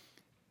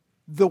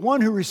 The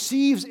one who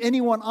receives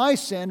anyone I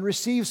send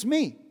receives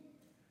me.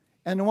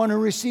 And the one who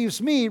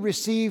receives me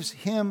receives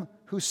him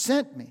who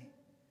sent me.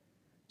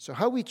 So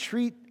how we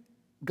treat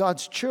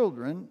God's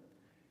children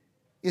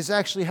is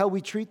actually how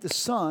we treat the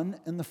Son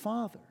and the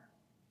Father.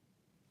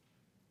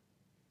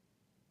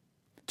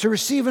 To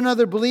receive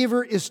another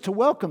believer is to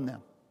welcome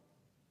them.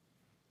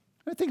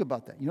 Think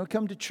about that.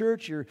 Come to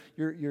church, you're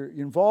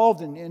involved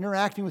in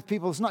interacting with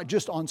people. It's not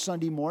just on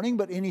Sunday morning,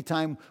 but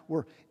anytime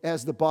we're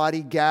as the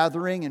body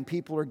gathering and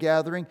people are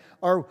gathering.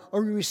 Are we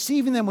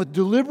receiving them with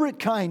deliberate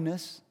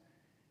kindness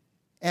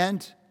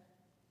and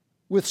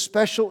with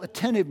special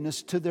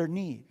attentiveness to their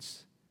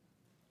needs?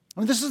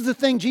 And this is the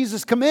thing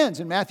Jesus commands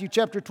in Matthew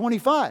chapter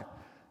 25.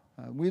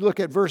 We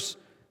look at verse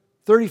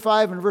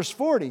 35 and verse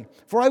 40.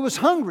 For I was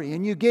hungry,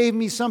 and you gave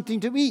me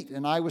something to eat.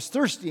 And I was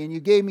thirsty, and you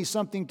gave me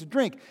something to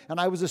drink. And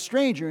I was a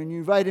stranger, and you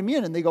invited me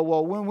in. And they go,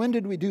 well, when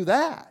did we do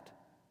that?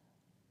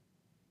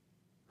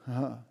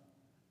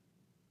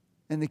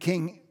 And the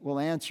king will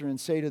answer and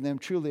say to them,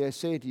 truly I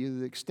say to you, to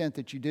the extent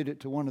that you did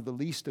it to one of the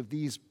least of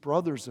these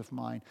brothers of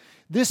mine.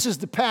 This is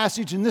the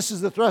passage, and this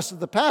is the thrust of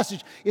the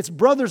passage. It's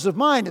brothers of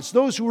mine. It's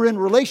those who are in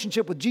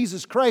relationship with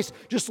Jesus Christ,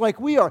 just like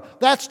we are.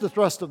 That's the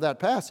thrust of that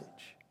passage.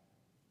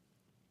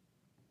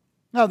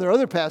 Now, there are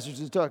other passages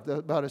that talk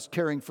about us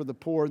caring for the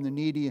poor and the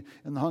needy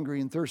and the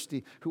hungry and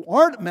thirsty who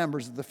aren't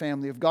members of the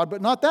family of God,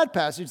 but not that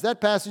passage. That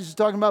passage is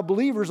talking about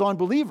believers on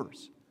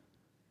believers.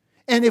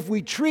 And if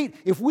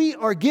we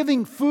are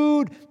giving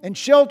food and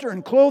shelter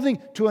and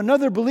clothing to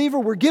another believer,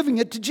 we're giving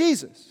it to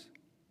Jesus.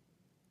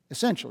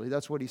 Essentially,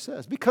 that's what he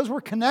says. Because we're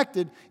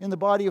connected in the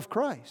body of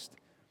Christ.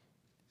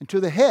 and to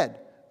the head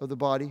of the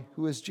body,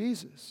 who is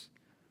Jesus.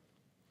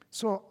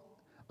 So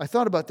I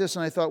thought about this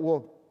and I thought,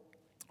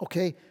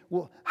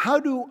 how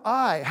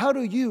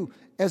do you,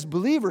 as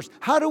believers,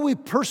 how do we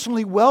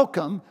personally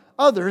welcome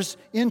others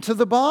into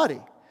the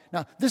body?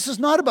 Now, this is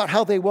not about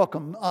how they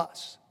welcome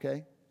us,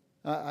 okay?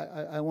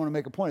 I want to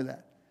make a point of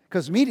that.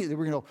 Because immediately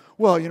we're going to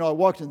go, I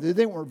walked in,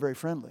 they weren't very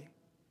friendly.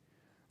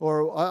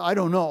 Or, I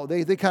don't know,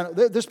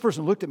 this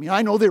person looked at me,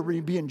 I know they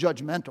were being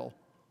judgmental.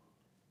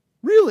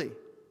 Really?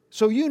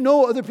 So you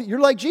know other people,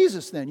 you're like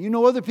Jesus then. You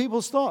know other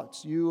people's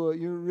thoughts. You're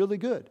really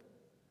good.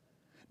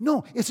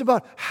 No, it's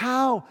about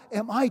how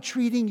am I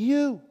treating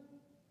you?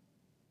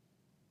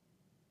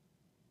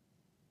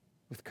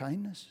 With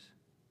kindness,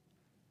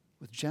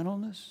 with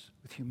gentleness,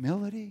 with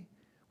humility,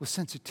 with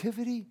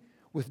sensitivity,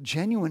 with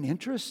genuine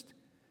interest.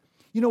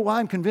 You know why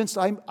I'm convinced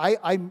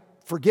I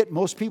forget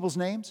most people's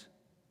names?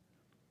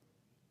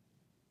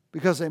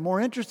 Because I'm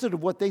more interested in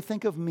what they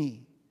think of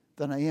me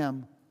than I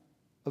am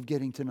of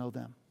getting to know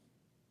them.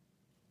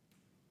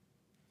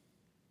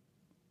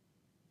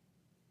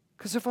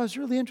 Because if I was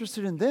really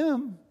interested in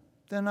them,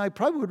 then I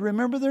probably would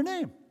remember their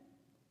name.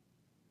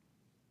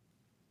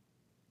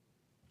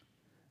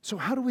 So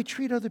how do we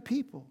treat other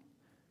people?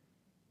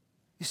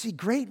 You see,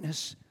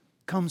 greatness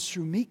comes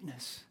through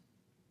meekness.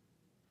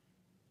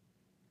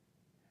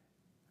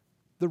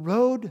 The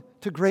road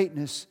to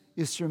greatness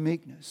is through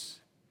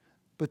meekness.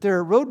 But there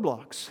are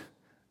roadblocks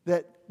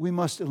that we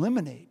must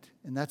eliminate.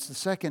 And that's the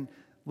second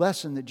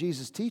lesson that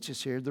Jesus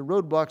teaches here. The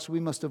roadblocks we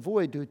must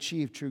avoid to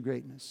achieve true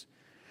greatness.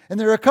 And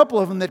there are a couple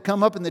of them that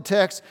come up in the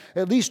text,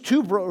 at least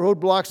two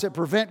roadblocks that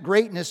prevent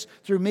greatness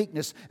through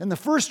meekness. And the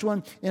first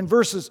one in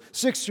verses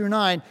 6 through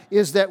 9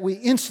 is that we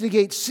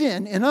instigate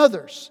sin in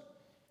others.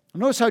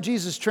 Notice how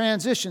Jesus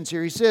transitions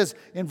here. He says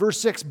in verse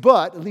 6,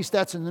 but, at least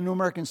that's in the New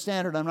American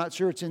Standard, I'm not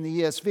sure it's in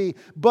the ESV,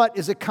 but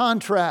is a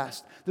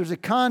contrast. There's a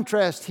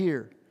contrast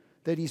here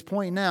that he's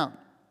pointing out.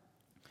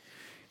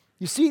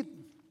 You see,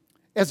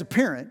 as a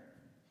parent,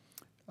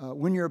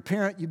 when you're a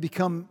parent, you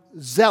become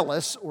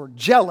zealous or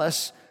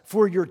jealous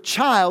for your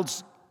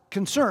child's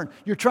concern.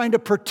 You're trying to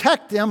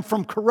protect them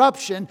from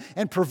corruption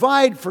and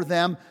provide for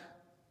them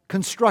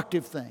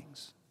constructive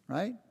things,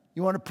 right?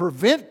 You want to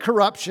prevent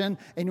corruption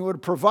and you want to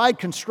provide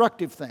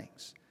constructive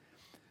things.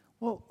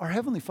 Well, our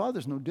Heavenly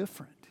Father's no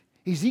different.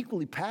 He's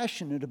equally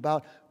passionate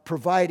about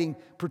providing,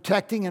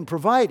 protecting, and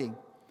providing.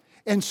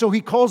 And so He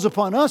calls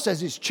upon us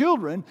as His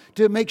children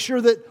to make sure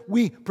that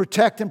we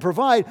protect and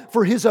provide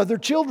for His other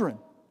children.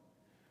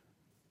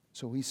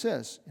 So He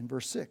says in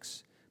verse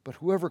 6, but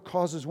whoever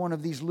causes one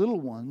of these little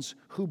ones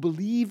who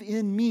believe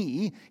in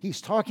me, He's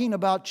talking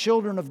about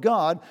children of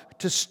God,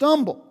 to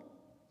stumble.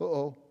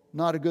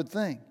 Not a good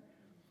thing.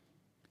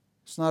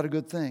 It's not a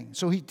good thing.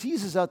 So He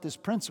teases out this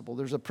principle.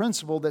 There's a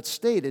principle that's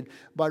stated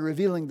by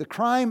revealing the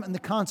crime and the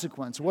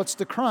consequence. What's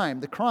the crime?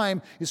 The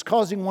crime is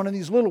causing one of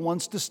these little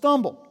ones to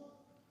stumble.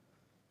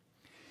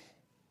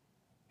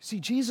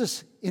 See,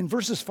 Jesus, in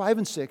verses 5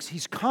 and 6,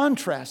 He's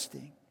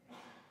contrasting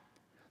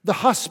the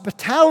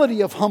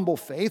hospitality of humble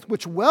faith,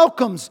 which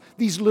welcomes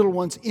these little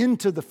ones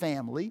into the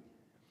family,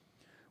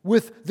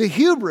 with the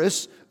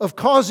hubris of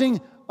causing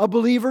a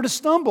believer to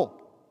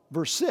stumble.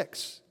 Verse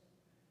 6.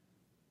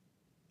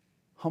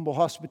 Humble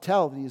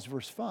hospitality is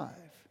verse 5.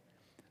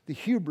 The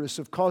hubris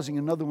of causing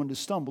another one to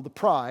stumble, the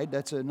pride,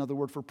 that's another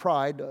word for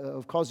pride,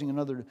 of causing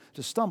another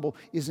to stumble,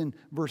 is in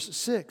verse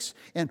 6.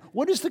 And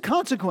what is the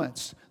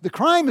consequence? The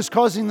crime is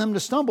causing them to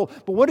stumble,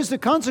 but what is the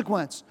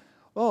consequence?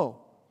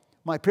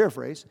 My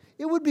paraphrase,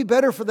 it would be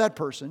better for that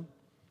person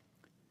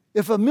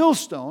if a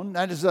millstone,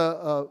 that is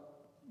a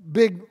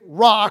big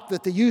rock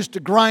that they used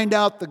to grind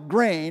out the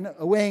grain,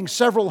 weighing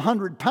several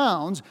hundred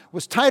pounds,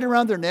 was tied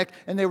around their neck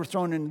and they were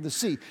thrown into the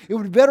sea. It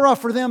would be better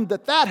off for them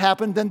that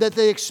happened than that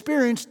they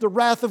experienced the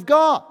wrath of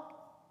God.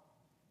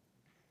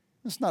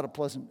 That's not a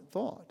pleasant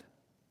thought.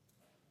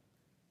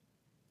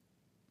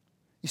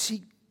 You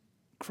see,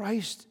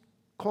 Christ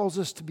calls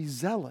us to be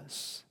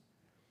zealous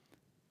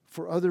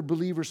for other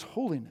believers'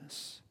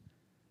 holiness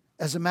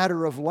as a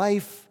matter of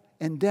life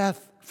and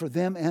death for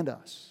them and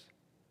us.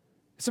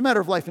 It's a matter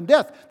of life and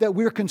death that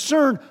we're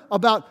concerned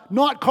about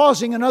not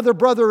causing another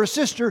brother or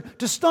sister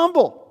to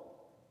stumble.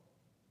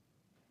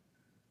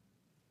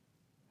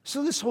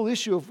 So this whole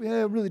issue of,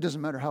 it really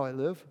doesn't matter how I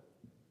live.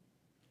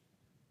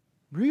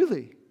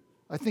 Really,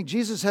 I think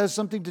Jesus has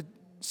something to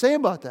say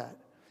about that.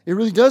 It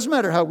really does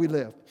matter how we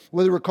live,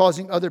 whether we're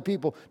causing other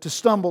people to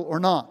stumble or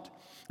not.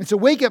 It's a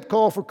wake-up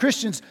call for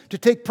Christians to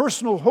take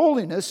personal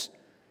holiness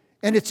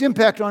and its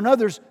impact on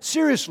others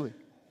seriously.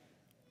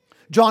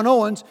 John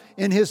Owens,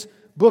 in his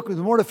book, The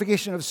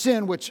Mortification of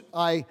Sin, which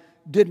I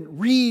didn't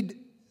read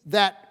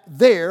that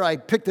there, I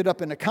picked it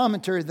up in a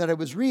commentary that I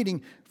was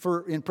reading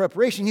in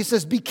preparation. He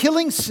says, be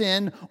killing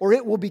sin or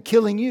it will be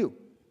killing you.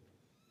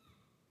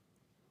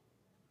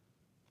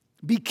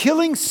 Be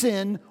killing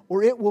sin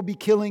or it will be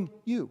killing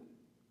you.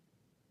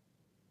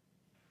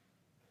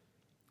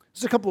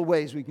 There's a couple of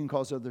ways we can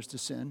cause others to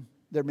sin.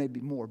 There may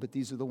be more, but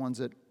these are the ones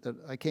that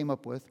I came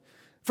up with.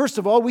 First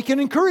of all, we can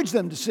encourage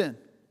them to sin,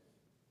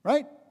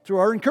 right? Through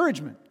our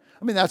encouragement.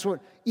 I mean, that's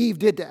what Eve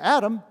did to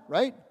Adam,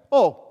 right?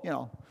 Oh,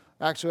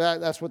 actually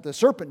that's what the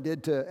serpent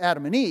did to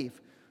Adam and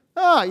Eve.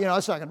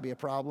 It's not going to be a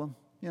problem.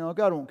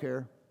 God won't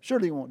care.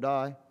 Surely you won't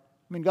die.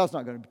 I mean, God's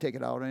not going to take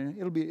it out.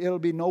 It'll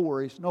be no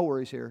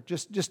worries here.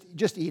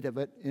 Just eat of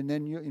it, and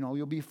then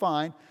you'll be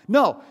fine.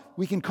 No,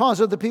 we can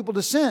cause other people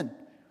to sin.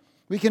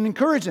 We can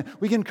encourage them.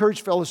 We can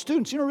encourage fellow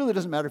students. It really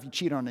doesn't matter if you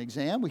cheat on an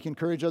exam. We can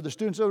encourage other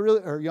students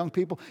or young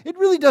people. It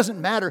really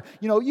doesn't matter.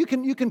 You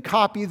can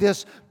copy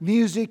this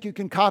music. You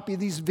can copy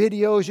these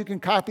videos. You can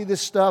copy this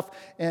stuff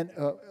and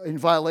in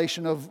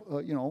violation of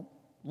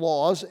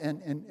laws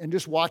and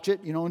just watch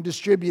it. And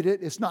distribute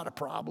it. It's not a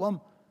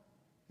problem.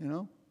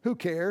 Who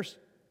cares?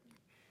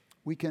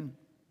 We can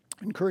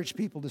encourage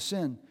people to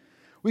sin.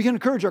 We can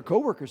encourage our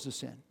coworkers to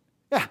sin.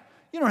 Yeah,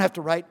 you don't have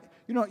to write.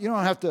 You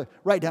don't have to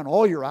write down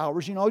all your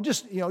hours.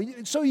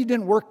 So you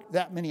didn't work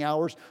that many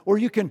hours, or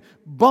you can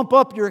bump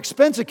up your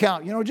expense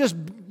account. Just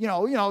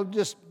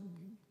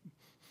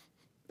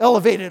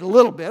elevate it a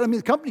little bit. I mean,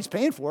 the company's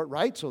paying for it,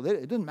 right? So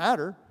it doesn't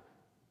matter.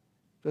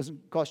 It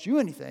doesn't cost you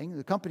anything.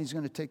 The company's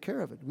going to take care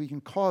of it. We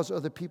can cause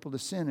other people to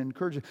sin and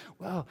encourage them.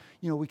 Well,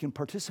 we can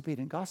participate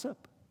in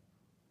gossip.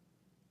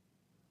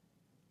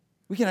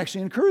 We can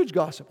actually encourage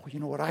gossip. Well, you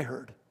know what I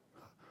heard?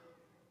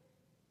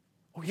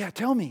 Oh, yeah,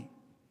 tell me.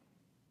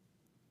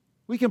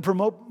 We can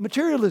promote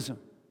materialism.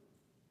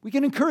 We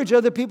can encourage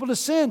other people to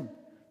sin.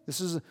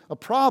 This is a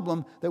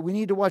problem that we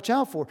need to watch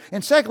out for.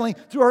 And secondly,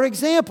 through our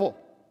example,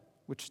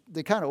 which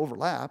they kind of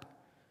overlap.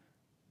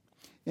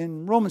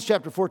 In Romans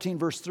chapter 14,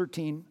 verse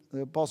 13,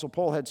 the Apostle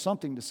Paul had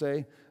something to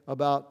say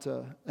about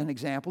an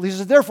example. He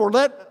says, therefore,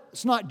 let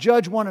us not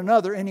judge one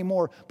another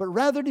anymore, but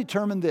rather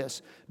determine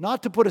this,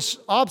 not to put an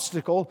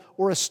obstacle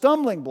or a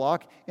stumbling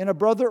block in a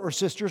brother or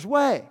sister's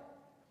way.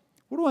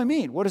 What do I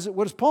mean? What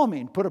does Paul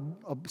mean? Put a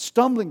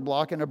stumbling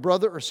block in a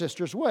brother or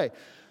sister's way.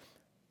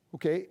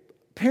 Okay,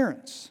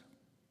 parents,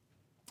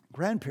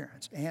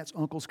 grandparents, aunts,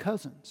 uncles,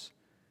 cousins.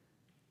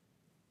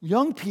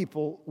 Young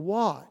people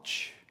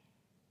watch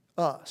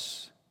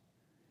us,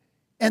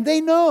 and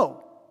they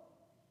know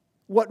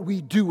what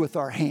we do with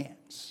our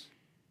hands,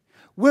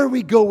 where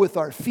we go with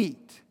our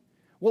feet,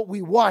 what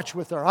we watch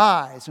with our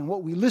eyes, and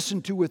what we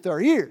listen to with our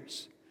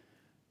ears.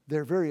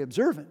 They're very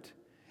observant.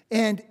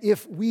 And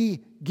if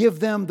we give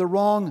them the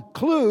wrong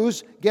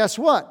clues, guess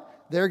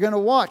what? They're going to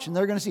watch and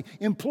they're going to see.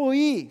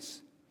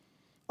 Employees,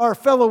 our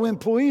fellow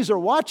employees are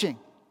watching.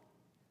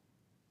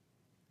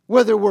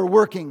 Whether we're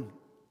working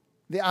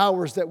the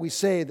hours that we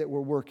say that we're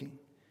working.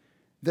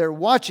 They're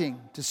watching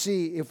to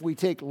see if we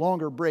take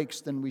longer breaks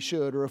than we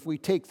should, or if we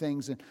take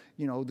things and,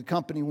 the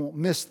company won't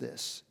miss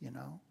this,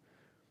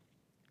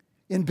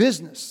 In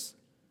business,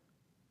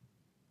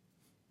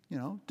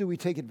 do we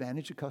take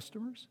advantage of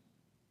customers?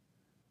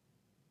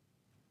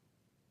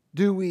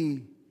 Do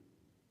we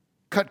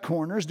cut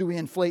corners? Do we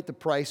inflate the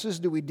prices?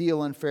 Do we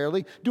deal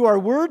unfairly? Do our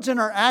words and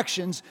our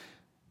actions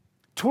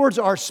towards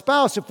our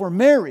spouse, if we're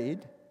married,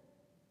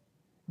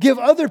 give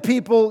other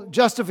people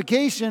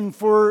justification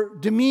for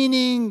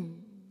demeaning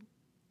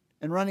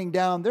and running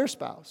down their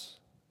spouse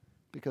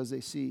because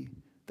they see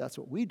that's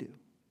what we do?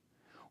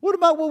 What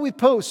about what we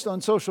post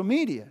on social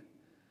media?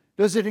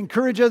 Does it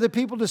encourage other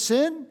people to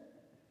sin?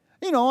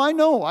 I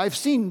know I've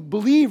seen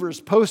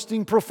believers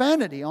posting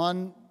profanity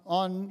on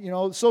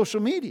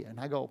social media. And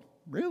I go,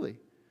 really?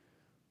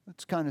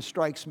 That kind of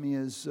strikes me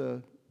as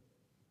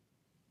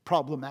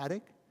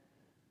problematic.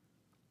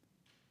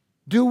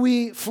 Do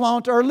we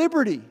flaunt our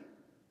liberty?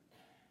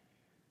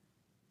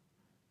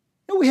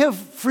 We have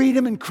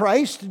freedom in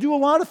Christ to do a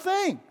lot of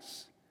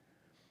things.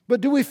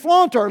 But do we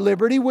flaunt our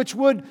liberty, which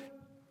would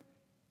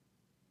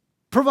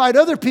provide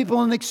other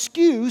people an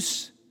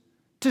excuse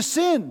to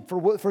sin?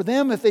 For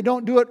them, if they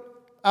don't do it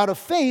out of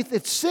faith,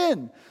 it's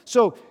sin.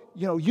 So,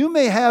 you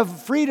may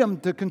have freedom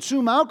to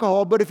consume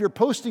alcohol, but if you're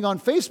posting on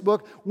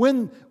Facebook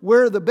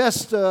where the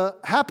best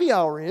happy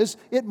hour is,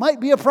 it might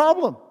be a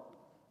problem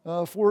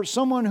for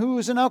someone who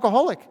is an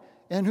alcoholic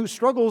and who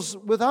struggles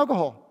with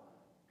alcohol.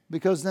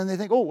 Because then they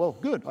think, oh, well,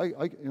 good.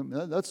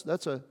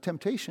 That's a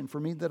temptation for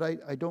me that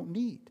I don't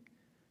need,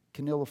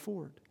 can ill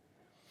afford.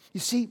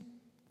 You see,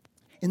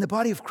 in the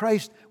body of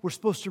Christ, we're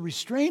supposed to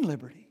restrain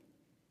liberty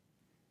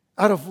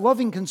out of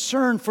loving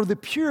concern for the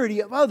purity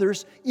of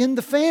others in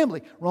the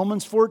family.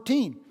 Romans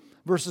 14,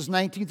 verses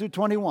 19 through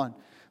 21.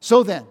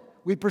 So then,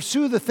 we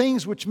pursue the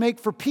things which make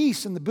for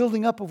peace and the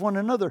building up of one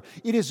another.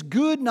 It is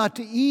good not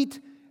to eat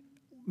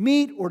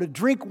meat or to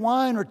drink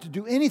wine or to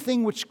do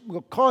anything which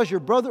will cause your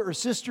brother or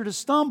sister to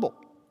stumble.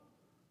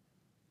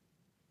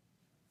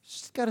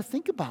 Just got to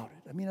think about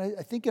it. I mean,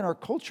 I think in our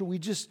culture we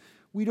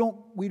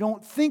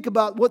don't think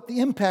about what the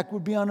impact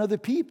would be on other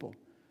people.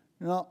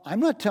 Now, I'm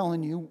not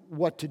telling you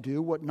what to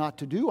do, what not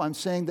to do. I'm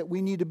saying that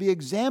we need to be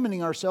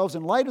examining ourselves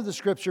in light of the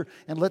Scripture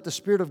and let the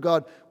Spirit of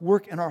God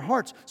work in our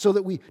hearts so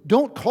that we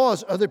don't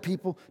cause other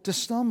people to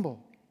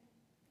stumble.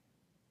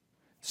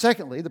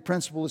 Secondly, the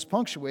principle is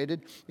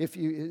punctuated.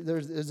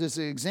 There's this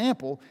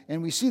example,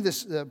 and we see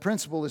this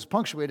principle is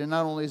punctuated.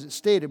 Not only is it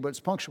stated, but it's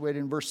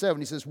punctuated in verse 7.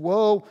 He says,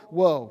 woe,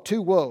 woe,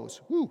 two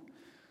woes. Woo.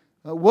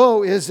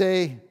 Woe is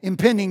a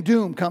impending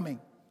doom coming.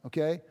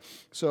 Okay?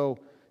 So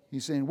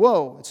he's saying,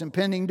 woe, it's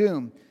impending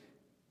doom.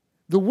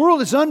 The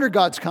world is under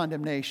God's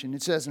condemnation,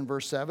 it says in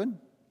verse 7,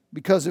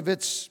 because of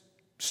its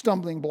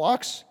stumbling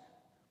blocks.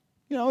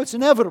 It's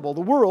inevitable.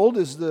 The world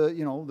is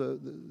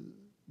the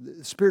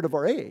spirit of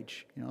our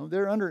age.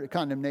 They're under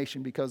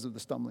condemnation because of the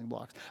stumbling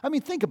blocks. I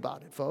mean, think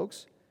about it,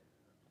 folks.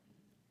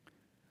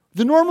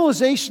 The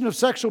normalization of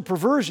sexual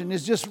perversion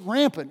is just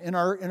rampant in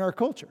our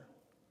culture.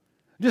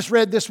 Just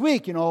read this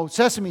week,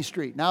 Sesame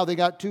Street. Now they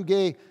got two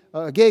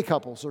gay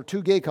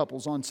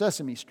couples on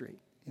Sesame Street.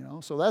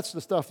 So that's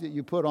the stuff that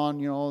you put on,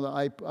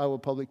 the Iowa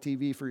Public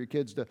TV for your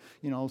kids to,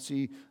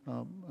 see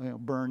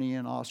Bernie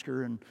and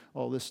Oscar and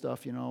all this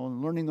stuff,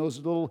 and learning those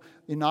little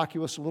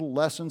innocuous little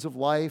lessons of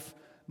life.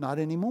 Not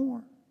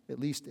anymore. At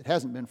least it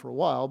hasn't been for a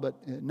while,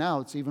 but now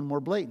it's even more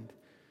blatant.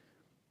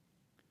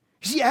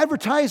 You see,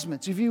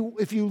 advertisements. If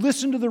you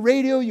listen to the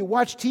radio, you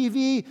watch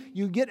TV,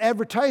 you get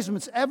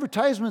advertisements.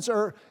 Advertisements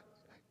are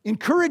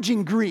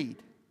encouraging greed,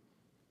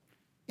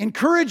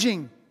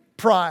 encouraging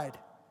pride,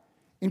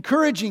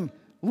 encouraging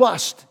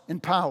lust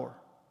and power.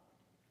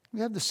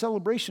 We have the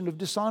celebration of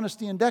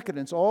dishonesty and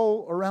decadence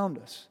all around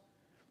us.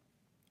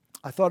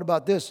 I thought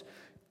about this.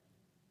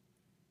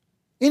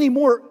 Any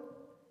more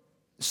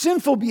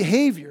sinful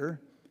behavior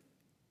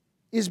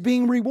is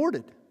being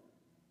rewarded.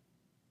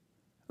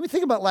 I mean,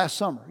 think about last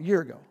summer, a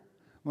year ago,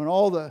 when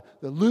all the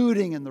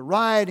looting and the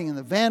rioting and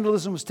the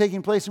vandalism was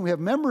taking place, and we have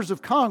members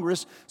of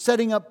Congress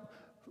setting up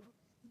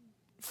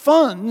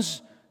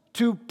funds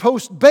to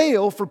post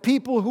bail for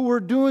people who were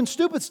doing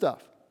stupid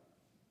stuff.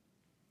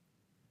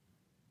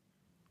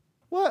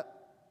 What?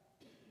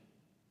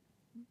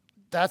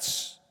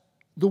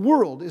 The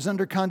world is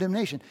under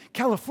condemnation.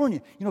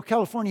 California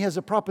has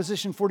a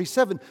Proposition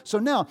 47. So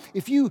now,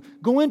 if you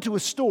go into a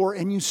store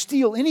and you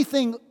steal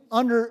anything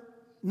under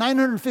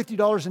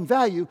 $950 in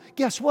value,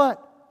 guess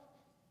what?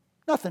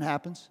 Nothing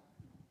happens.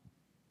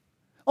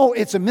 Oh,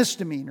 it's a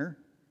misdemeanor.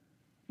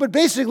 But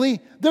basically,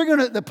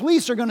 the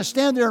police are going to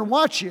stand there and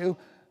watch you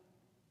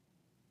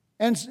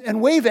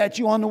and wave at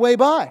you on the way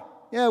by.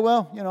 Yeah,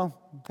 well,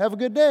 have a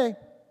good day.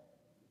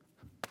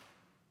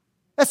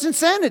 That's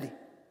insanity.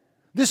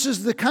 This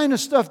is the kind of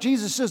stuff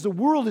Jesus says the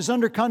world is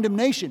under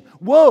condemnation.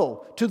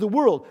 Woe to the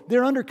world.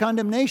 They're under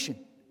condemnation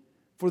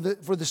for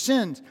the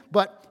sins.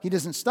 But he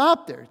doesn't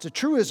stop there. It's a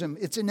truism.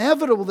 It's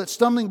inevitable that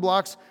stumbling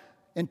blocks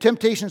and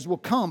temptations will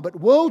come. But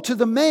woe to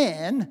the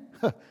man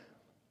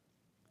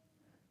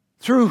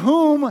through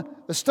whom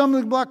the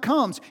stumbling block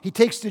comes. He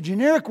takes the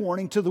generic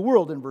warning to the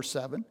world in verse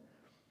 7.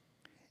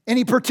 And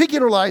he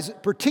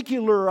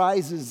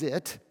particularizes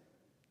it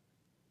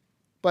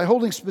by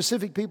holding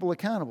specific people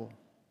accountable.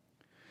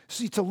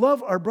 See, to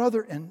love our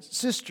brother and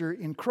sister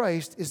in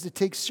Christ is to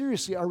take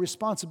seriously our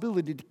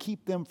responsibility to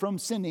keep them from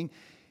sinning,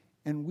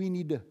 and we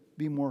need to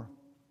be more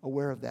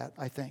aware of that,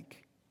 I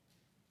think.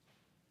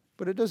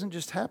 But it doesn't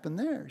just happen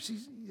there. See,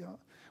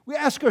 we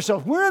ask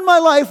ourselves, where in my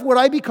life would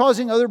I be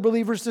causing other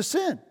believers to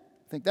sin?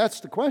 I think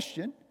that's the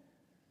question.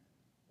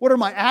 What are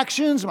my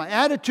actions, my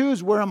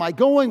attitudes? Where am I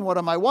going? What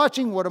am I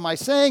watching? What am I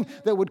saying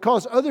that would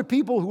cause other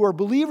people who are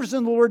believers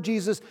in the Lord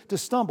Jesus to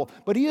stumble?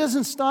 But he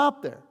doesn't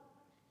stop there.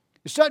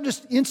 It's not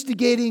just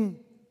instigating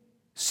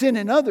sin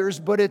in others,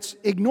 but it's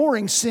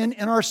ignoring sin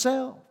in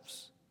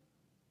ourselves.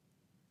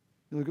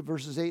 You look at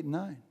verses 8 and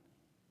 9.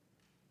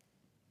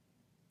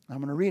 I'm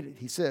going to read it.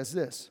 He says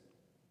this.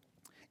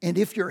 And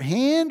if your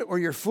hand or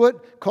your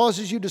foot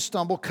causes you to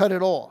stumble, cut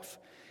it off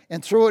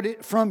and throw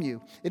it from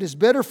you. It is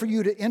better for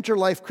you to enter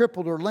life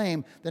crippled or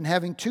lame than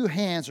having 2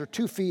 hands or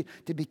 2 feet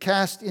to be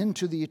cast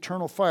into the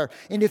eternal fire.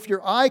 And if your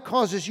eye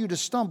causes you to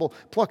stumble,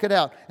 pluck it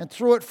out and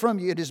throw it from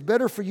you. It is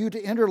better for you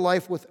to enter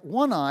life with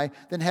 1 eye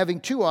than having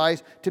 2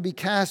 eyes to be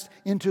cast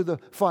into the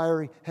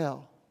fiery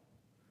hell.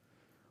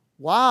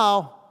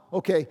 Wow.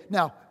 Okay,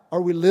 now,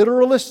 are we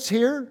literalists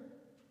here?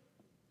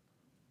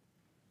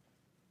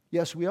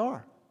 Yes, we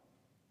are.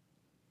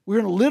 We're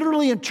going to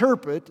literally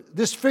interpret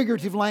this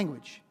figurative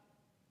language.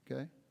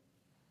 Okay?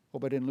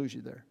 Hope I didn't lose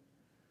you there.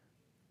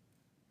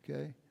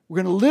 Okay?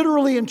 We're going to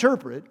literally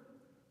interpret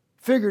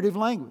figurative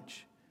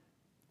language.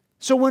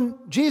 So when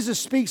Jesus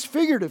speaks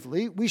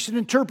figuratively, we should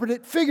interpret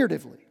it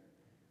figuratively.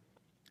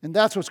 And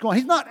that's what's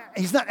going on.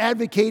 He's not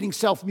advocating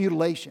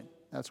self-mutilation.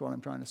 That's what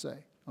I'm trying to say.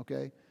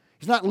 Okay?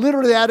 He's not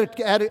literally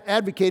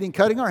advocating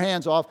cutting our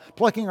hands off,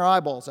 plucking our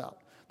eyeballs out.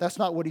 That's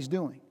not what he's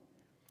doing.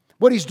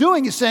 What he's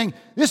doing is saying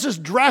this is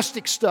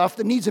drastic stuff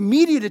that needs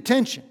immediate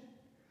attention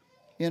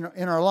in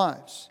our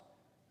lives.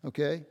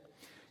 Okay?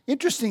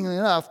 Interestingly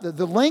enough,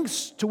 the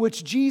lengths to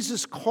which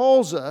Jesus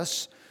calls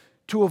us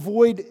to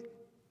avoid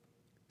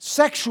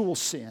sexual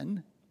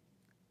sin,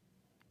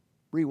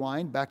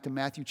 rewind back to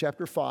Matthew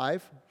chapter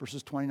 5,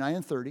 verses 29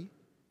 and 30,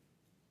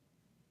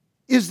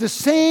 is the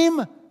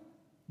same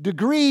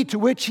degree to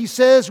which he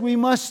says we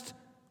must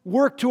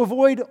work to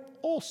avoid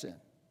all sin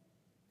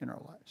in our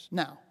lives.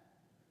 Now,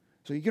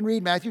 so you can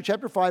read Matthew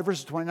chapter 5,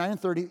 verses 29 and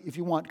 30 if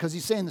you want, because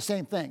he's saying the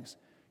same things.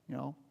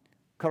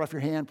 cut off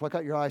your hand, pluck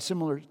out your eye,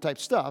 similar type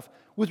stuff.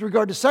 With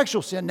regard to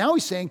sexual sin, now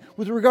he's saying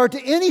with regard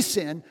to any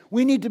sin,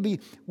 we need to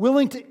be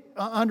willing to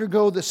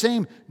undergo the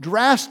same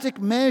drastic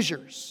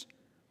measures,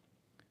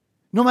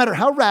 no matter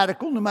how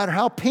radical, no matter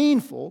how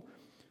painful,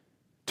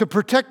 to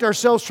protect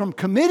ourselves from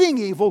committing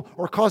evil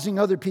or causing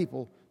other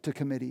people to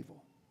commit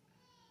evil.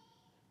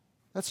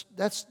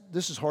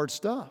 This is hard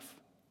stuff.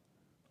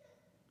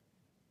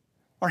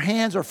 Our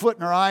hands, our foot,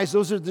 and our eyes,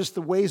 those are just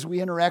the ways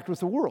we interact with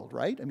the world,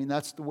 right? I mean,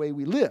 that's the way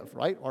we live,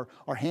 right?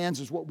 Our hands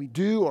is what we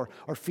do,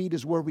 our feet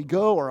is where we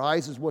go, our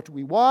eyes is what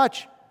we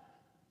watch.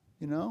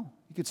 You know,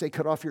 you could say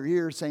cut off your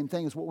ears, same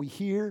thing as what we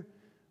hear.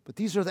 But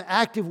these are the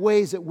active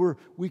ways that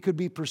we could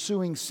be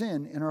pursuing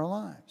sin in our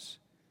lives.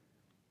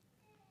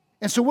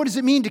 And so what does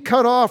it mean to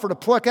cut off or to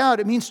pluck out?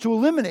 It means to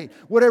eliminate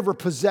whatever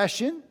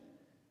possession,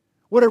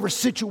 whatever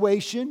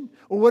situation,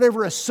 or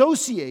whatever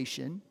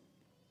association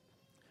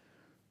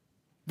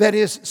that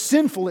is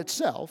sinful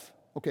itself.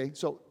 Okay,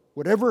 so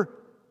whatever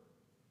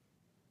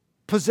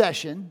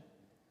possession,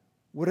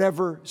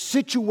 whatever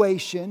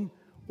situation,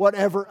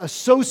 whatever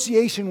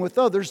association with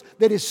others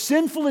that is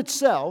sinful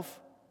itself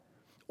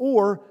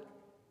or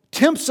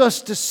tempts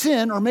us to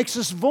sin or makes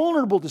us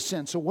vulnerable to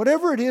sin. So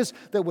whatever it is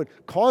that would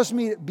cause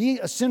me to be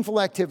a sinful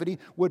activity,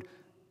 would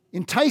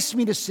entice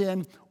me to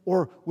sin,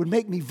 or would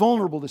make me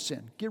vulnerable to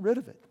sin, get rid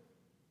of it.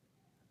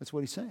 That's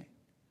what he's saying.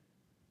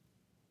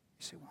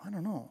 You say, well, I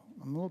don't know.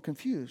 I'm a little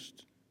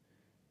confused.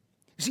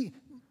 You see,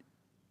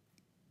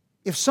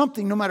 if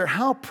something, no matter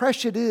how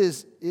precious it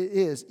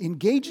is,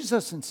 engages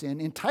us in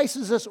sin,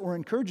 entices us or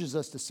encourages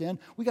us to sin,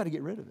 we got to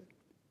get rid of it.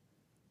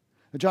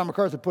 John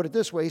MacArthur put it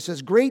this way. He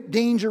says, great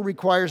danger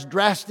requires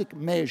drastic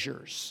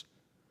measures.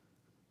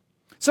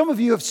 Some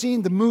of you have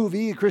seen the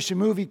movie, a Christian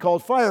movie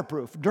called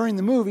Fireproof. During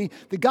the movie,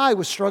 the guy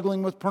was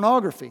struggling with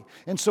pornography.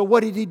 And so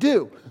what did he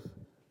do?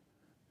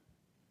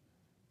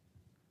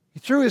 He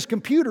threw his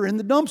computer in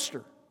the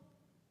dumpster.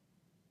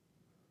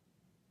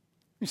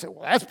 You say,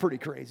 well, that's pretty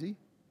crazy.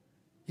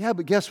 Yeah,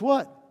 but guess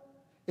what?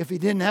 If he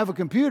didn't have a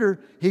computer,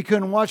 he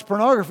couldn't watch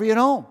pornography at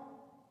home.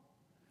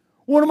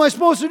 What am I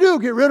supposed to do?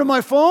 Get rid of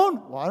my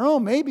phone? Well, I don't know,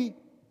 maybe.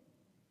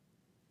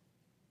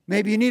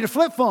 Maybe you need a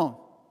flip phone.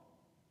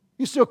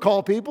 You still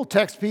call people,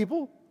 text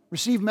people,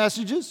 receive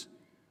messages,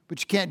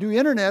 but you can't do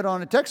internet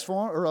on a text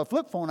phone or a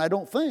flip phone, I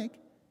don't think.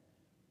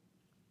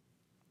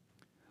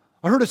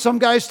 I heard of some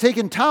guys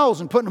taking towels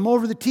and putting them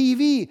over the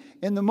TV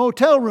in the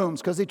motel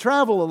rooms because they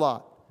travel a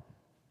lot.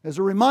 As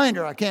a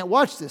reminder, I can't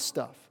watch this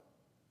stuff.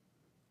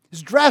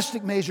 It's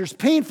drastic measures,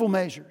 painful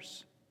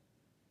measures.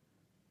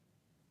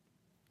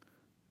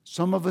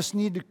 Some of us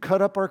need to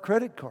cut up our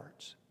credit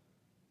cards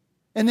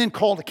and then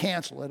call to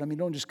cancel it. I mean,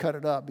 don't just cut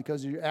it up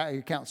because your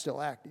account's still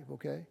active,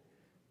 okay?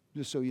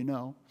 Just so you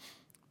know.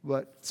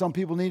 But some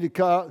people need to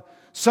cut.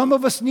 Some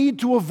of us need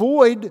to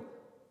avoid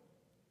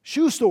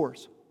shoe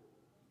stores.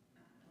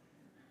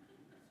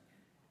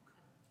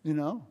 You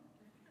know?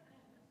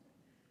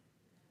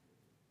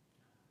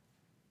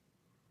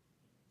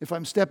 If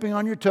I'm stepping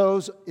on your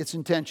toes, it's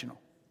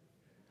intentional.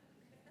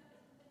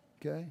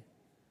 Okay?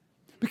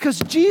 Because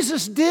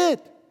Jesus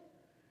did.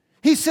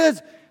 He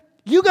says,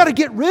 you got to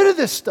get rid of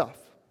this stuff.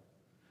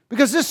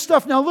 Because this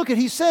stuff, now look at,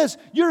 he says,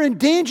 you're in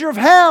danger of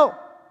hell.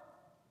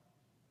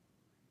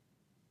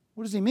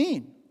 What does he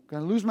mean?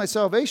 Going to lose my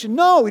salvation?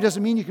 No, he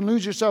doesn't mean you can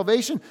lose your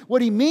salvation.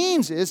 What he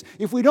means is,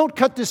 if we don't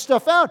cut this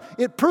stuff out,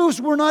 it proves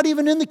we're not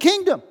even in the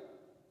kingdom.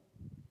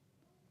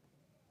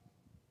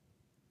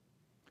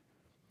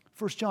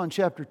 1 John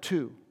chapter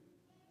 2,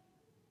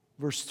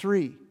 verse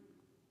 3.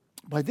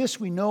 By this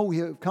we know we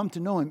have come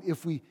to know him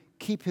if we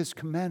keep his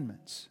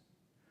commandments.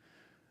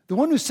 The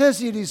one who says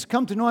that he's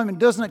come to know him and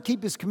does not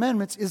keep his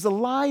commandments is a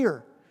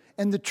liar,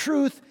 and the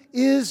truth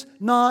is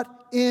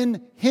not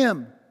in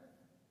him.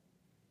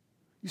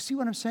 You see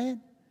what I'm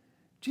saying?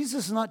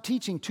 Jesus is not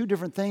teaching two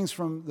different things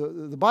from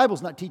the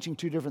Bible's not teaching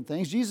two different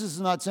things. Jesus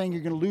is not saying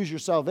you're going to lose your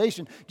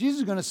salvation.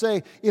 Jesus is going to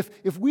say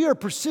if we are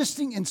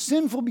persisting in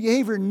sinful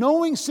behavior,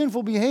 knowing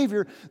sinful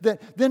behavior,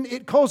 then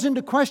it calls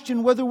into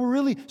question whether we're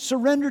really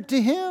surrendered to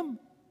him.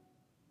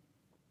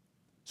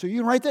 So you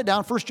can write that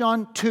down, 1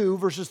 John 2,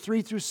 verses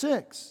 3 through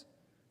 6.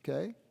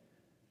 Okay?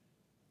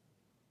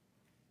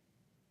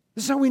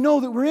 This is how we know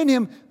that we're in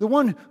him. The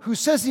one who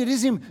says it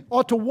is him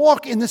ought to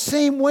walk in the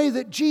same way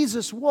that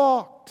Jesus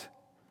walked.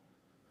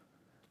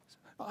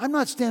 I'm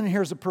not standing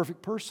here as a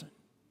perfect person.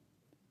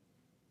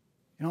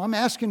 You know, I'm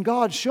asking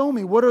God, show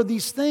me what are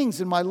these things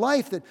in my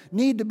life that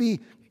need to be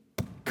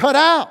cut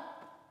out.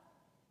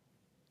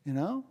 You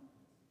know?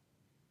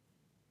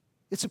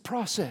 It's a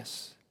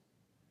process.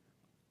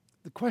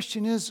 The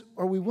question is,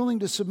 are we willing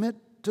to submit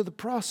to the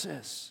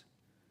process?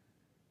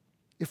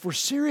 If we're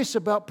serious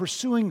about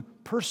pursuing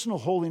personal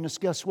holiness,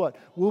 guess what?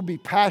 We'll be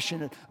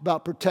passionate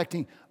about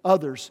protecting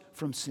others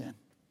from sin.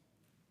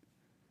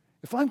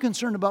 If I'm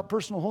concerned about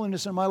personal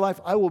holiness in my life,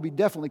 I will be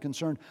definitely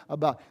concerned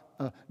about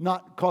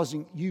not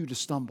causing you to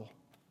stumble.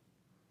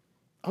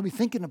 I'll be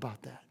thinking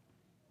about that.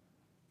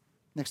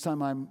 Next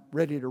time I'm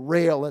ready to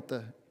rail at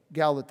the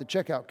gal at the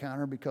checkout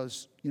counter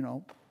because, you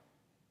know,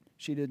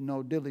 she didn't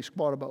know diddly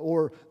squat about,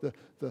 or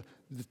the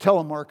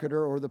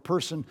telemarketer or the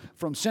person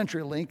from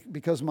CenturyLink,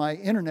 because my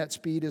internet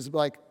speed is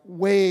like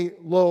way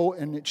low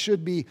and it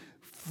should be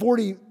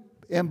 40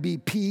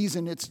 Mbps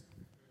and it's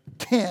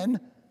 10,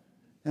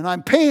 and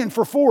I'm paying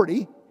for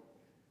 40,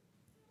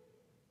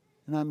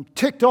 and I'm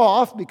ticked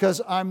off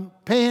because I'm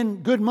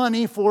paying good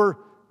money for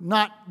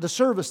not the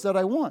service that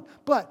I want.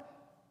 But,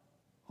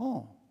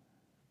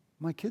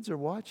 my kids are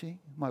watching,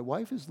 my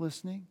wife is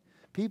listening,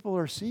 people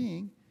are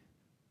seeing.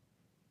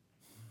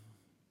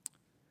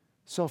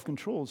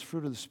 Self-control is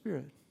fruit of the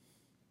Spirit.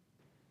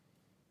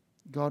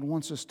 God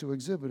wants us to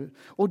exhibit it.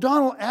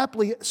 O'Donnell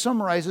aptly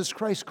summarizes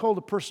Christ's call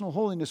to personal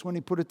holiness when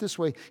he put it this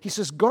way. He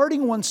says,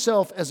 guarding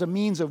oneself as a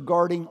means of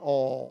guarding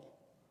all.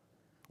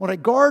 When I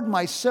guard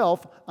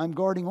myself, I'm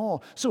guarding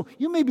all. So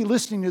you may be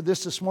listening to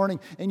this morning,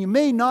 and you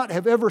may not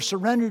have ever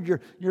surrendered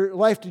your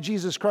life to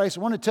Jesus Christ.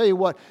 I want to tell you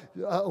what,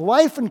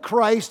 life in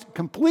Christ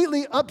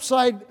completely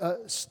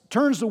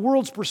turns the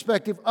world's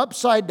perspective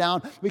upside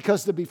down,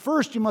 because to be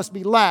first, you must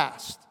be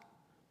last.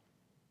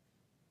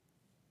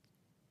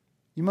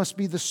 You must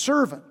be the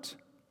servant.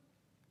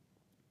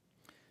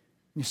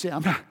 You say,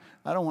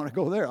 I don't want to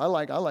go there. I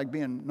like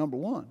being number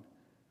one.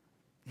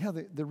 Yeah,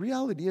 the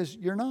reality is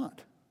you're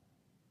not.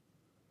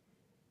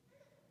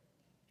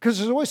 Because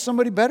there's always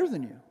somebody better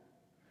than you.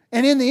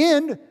 And in the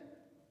end,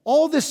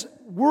 all this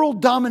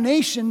world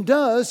domination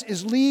does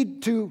is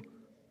lead to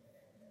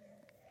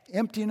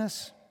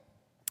emptiness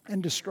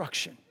and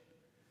destruction.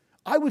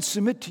 I would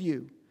submit to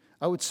you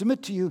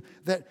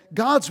that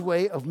God's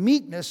way of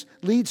meekness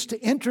leads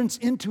to entrance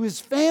into His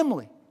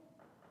family.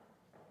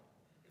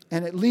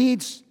 And it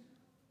leads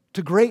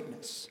to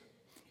greatness.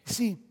 You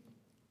see,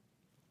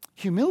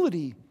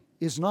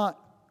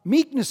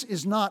 meekness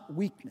is not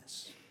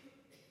weakness.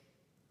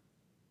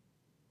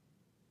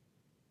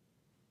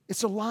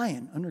 It's a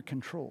lion under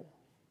control.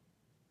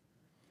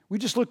 We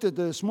just looked at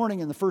this morning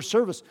in the first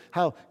service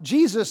how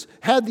Jesus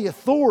had the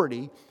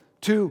authority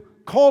to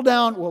call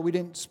down, well, we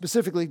didn't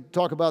specifically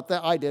talk about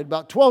that, I did,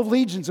 about 12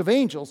 legions of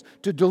angels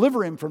to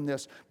deliver him from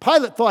this.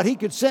 Pilate thought he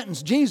could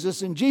sentence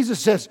Jesus, and Jesus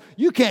says,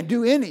 you can't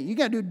do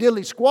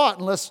diddly squat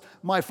unless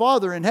my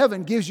Father in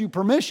heaven gives you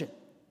permission.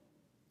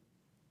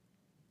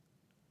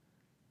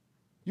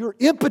 You're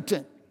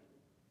impotent.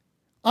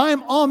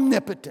 I'm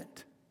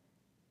omnipotent.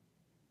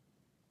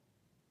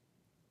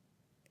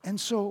 And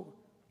so,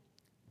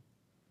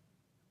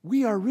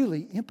 we are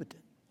really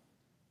impotent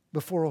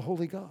before a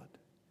holy God.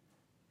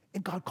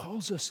 And God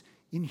calls us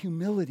in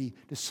humility.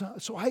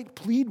 So I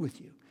plead with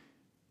you,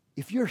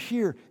 if you're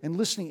here and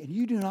listening and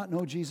you do not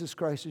know Jesus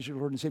Christ as your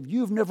Lord and Savior,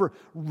 you've never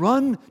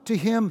run to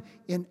Him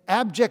in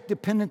abject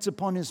dependence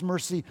upon His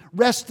mercy,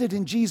 rested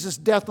in Jesus'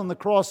 death on the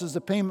cross as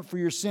the payment for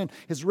your sin,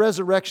 His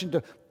resurrection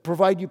to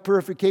provide you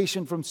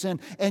purification from sin,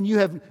 and you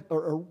have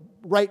a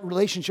right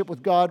relationship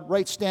with God,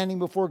 right standing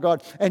before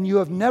God, and you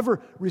have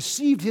never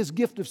received His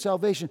gift of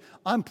salvation,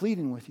 I'm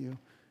pleading with you.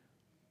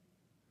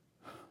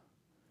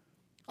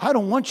 I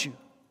don't want you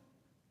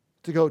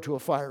to go to a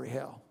fiery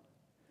hell.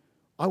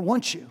 I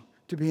want you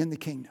to be in the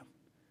kingdom.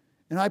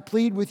 And I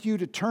plead with you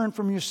to turn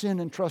from your sin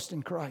and trust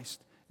in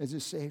Christ as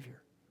His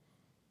Savior.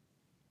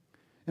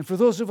 And for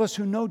those of us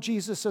who know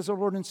Jesus as our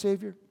Lord and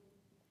Savior,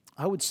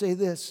 I would say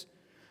this: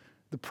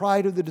 the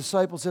pride of the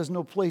disciples has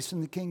no place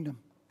in the kingdom.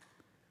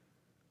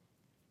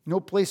 No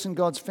place in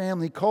God's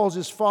family. He calls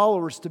His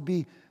followers to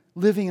be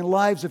living in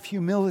lives of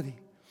humility.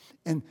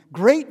 And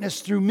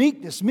greatness through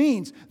meekness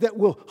means that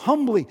we'll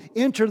humbly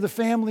enter the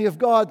family of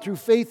God through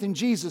faith in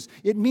Jesus.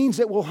 It means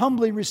that we'll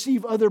humbly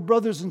receive other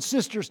brothers and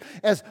sisters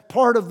as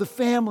part of the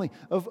family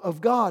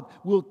of God.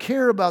 We'll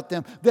care about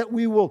them. That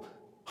we will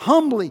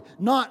humbly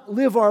not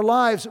live our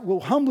lives. We'll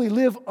humbly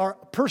live our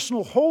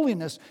personal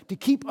holiness to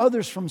keep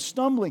others from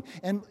stumbling.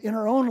 And in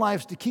our own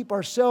lives to keep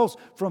ourselves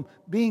from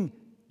being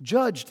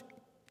judged.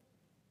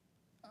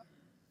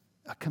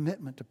 A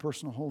commitment to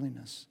personal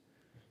holiness.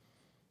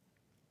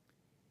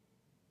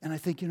 And I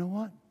think, you know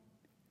what?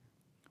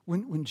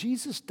 When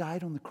Jesus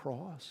died on the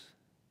cross,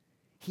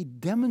 He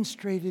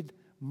demonstrated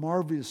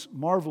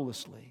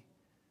marvelously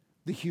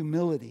the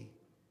humility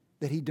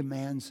that He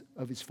demands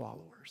of His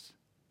followers.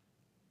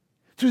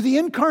 Through the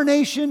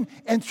incarnation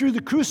and through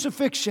the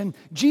crucifixion,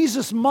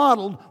 Jesus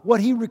modeled what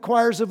He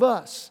requires of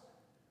us.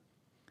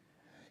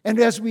 And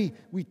as we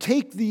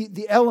take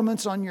the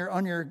elements on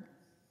your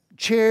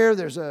chair,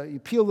 you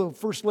peel the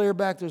first layer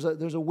back, there's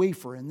a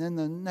wafer, and then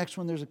the next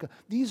one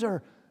these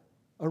are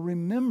a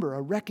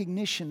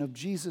recognition of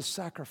Jesus'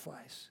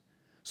 sacrifice,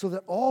 so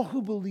that all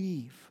who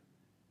believe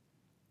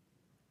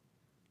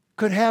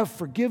could have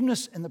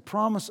forgiveness and the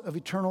promise of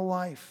eternal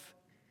life.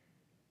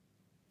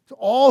 So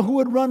all who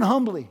would run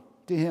humbly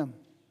to Him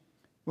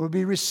would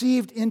be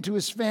received into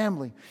His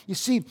family. You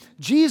see,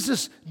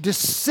 Jesus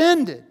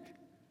descended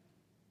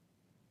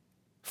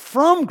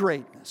from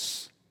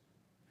greatness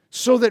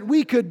so that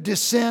we could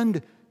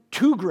descend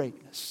to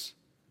greatness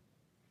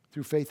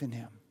through faith in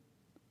Him.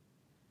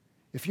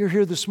 If you're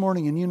here this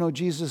morning and you know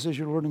Jesus as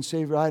your Lord and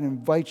Savior, I'd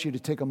invite you to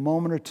take a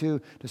moment or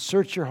two to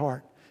search your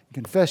heart,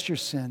 confess your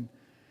sin,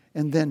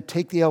 and then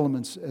take the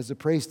elements as the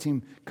praise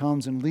team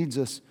comes and leads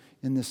us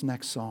in this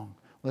next song.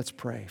 Let's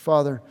pray.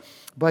 Father,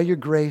 by your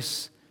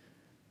grace,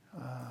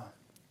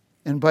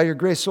 and by your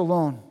grace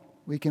alone,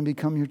 we can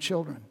become your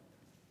children.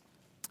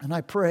 And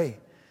I pray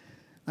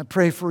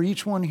for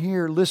each one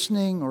here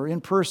listening or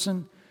in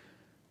person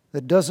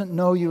that doesn't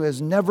know you,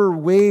 has never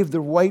waved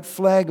the white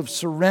flag of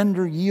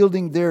surrender,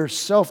 yielding their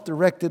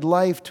self-directed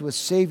life to a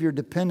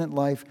Savior-dependent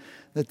life,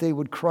 that they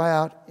would cry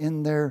out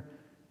in their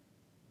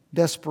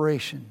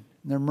desperation,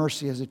 in their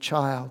mercy as a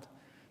child.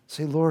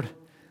 Say, Lord,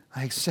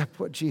 I accept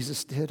what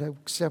Jesus did. I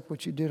accept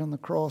what you did on the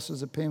cross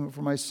as a payment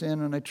for my sin,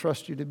 and I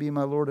trust you to be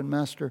my Lord and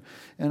Master.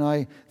 And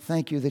I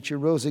thank you that you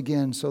rose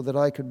again so that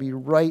I could be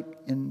right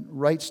in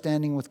right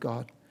standing with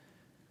God.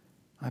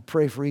 I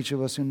pray for each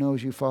of us who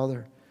knows you,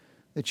 Father,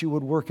 that you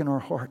would work in our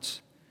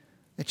hearts,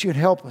 that you'd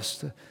help us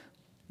to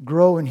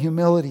grow in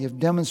humility, of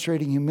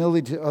demonstrating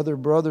humility to other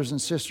brothers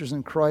and sisters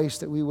in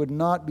Christ, that we would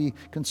not be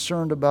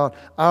concerned about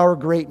our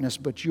greatness,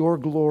 but your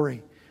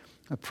glory.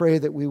 I pray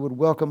that we would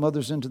welcome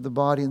others into the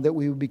body and that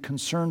we would be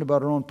concerned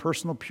about our own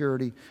personal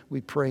purity. We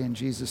pray in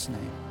Jesus'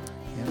 name.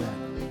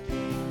 Amen.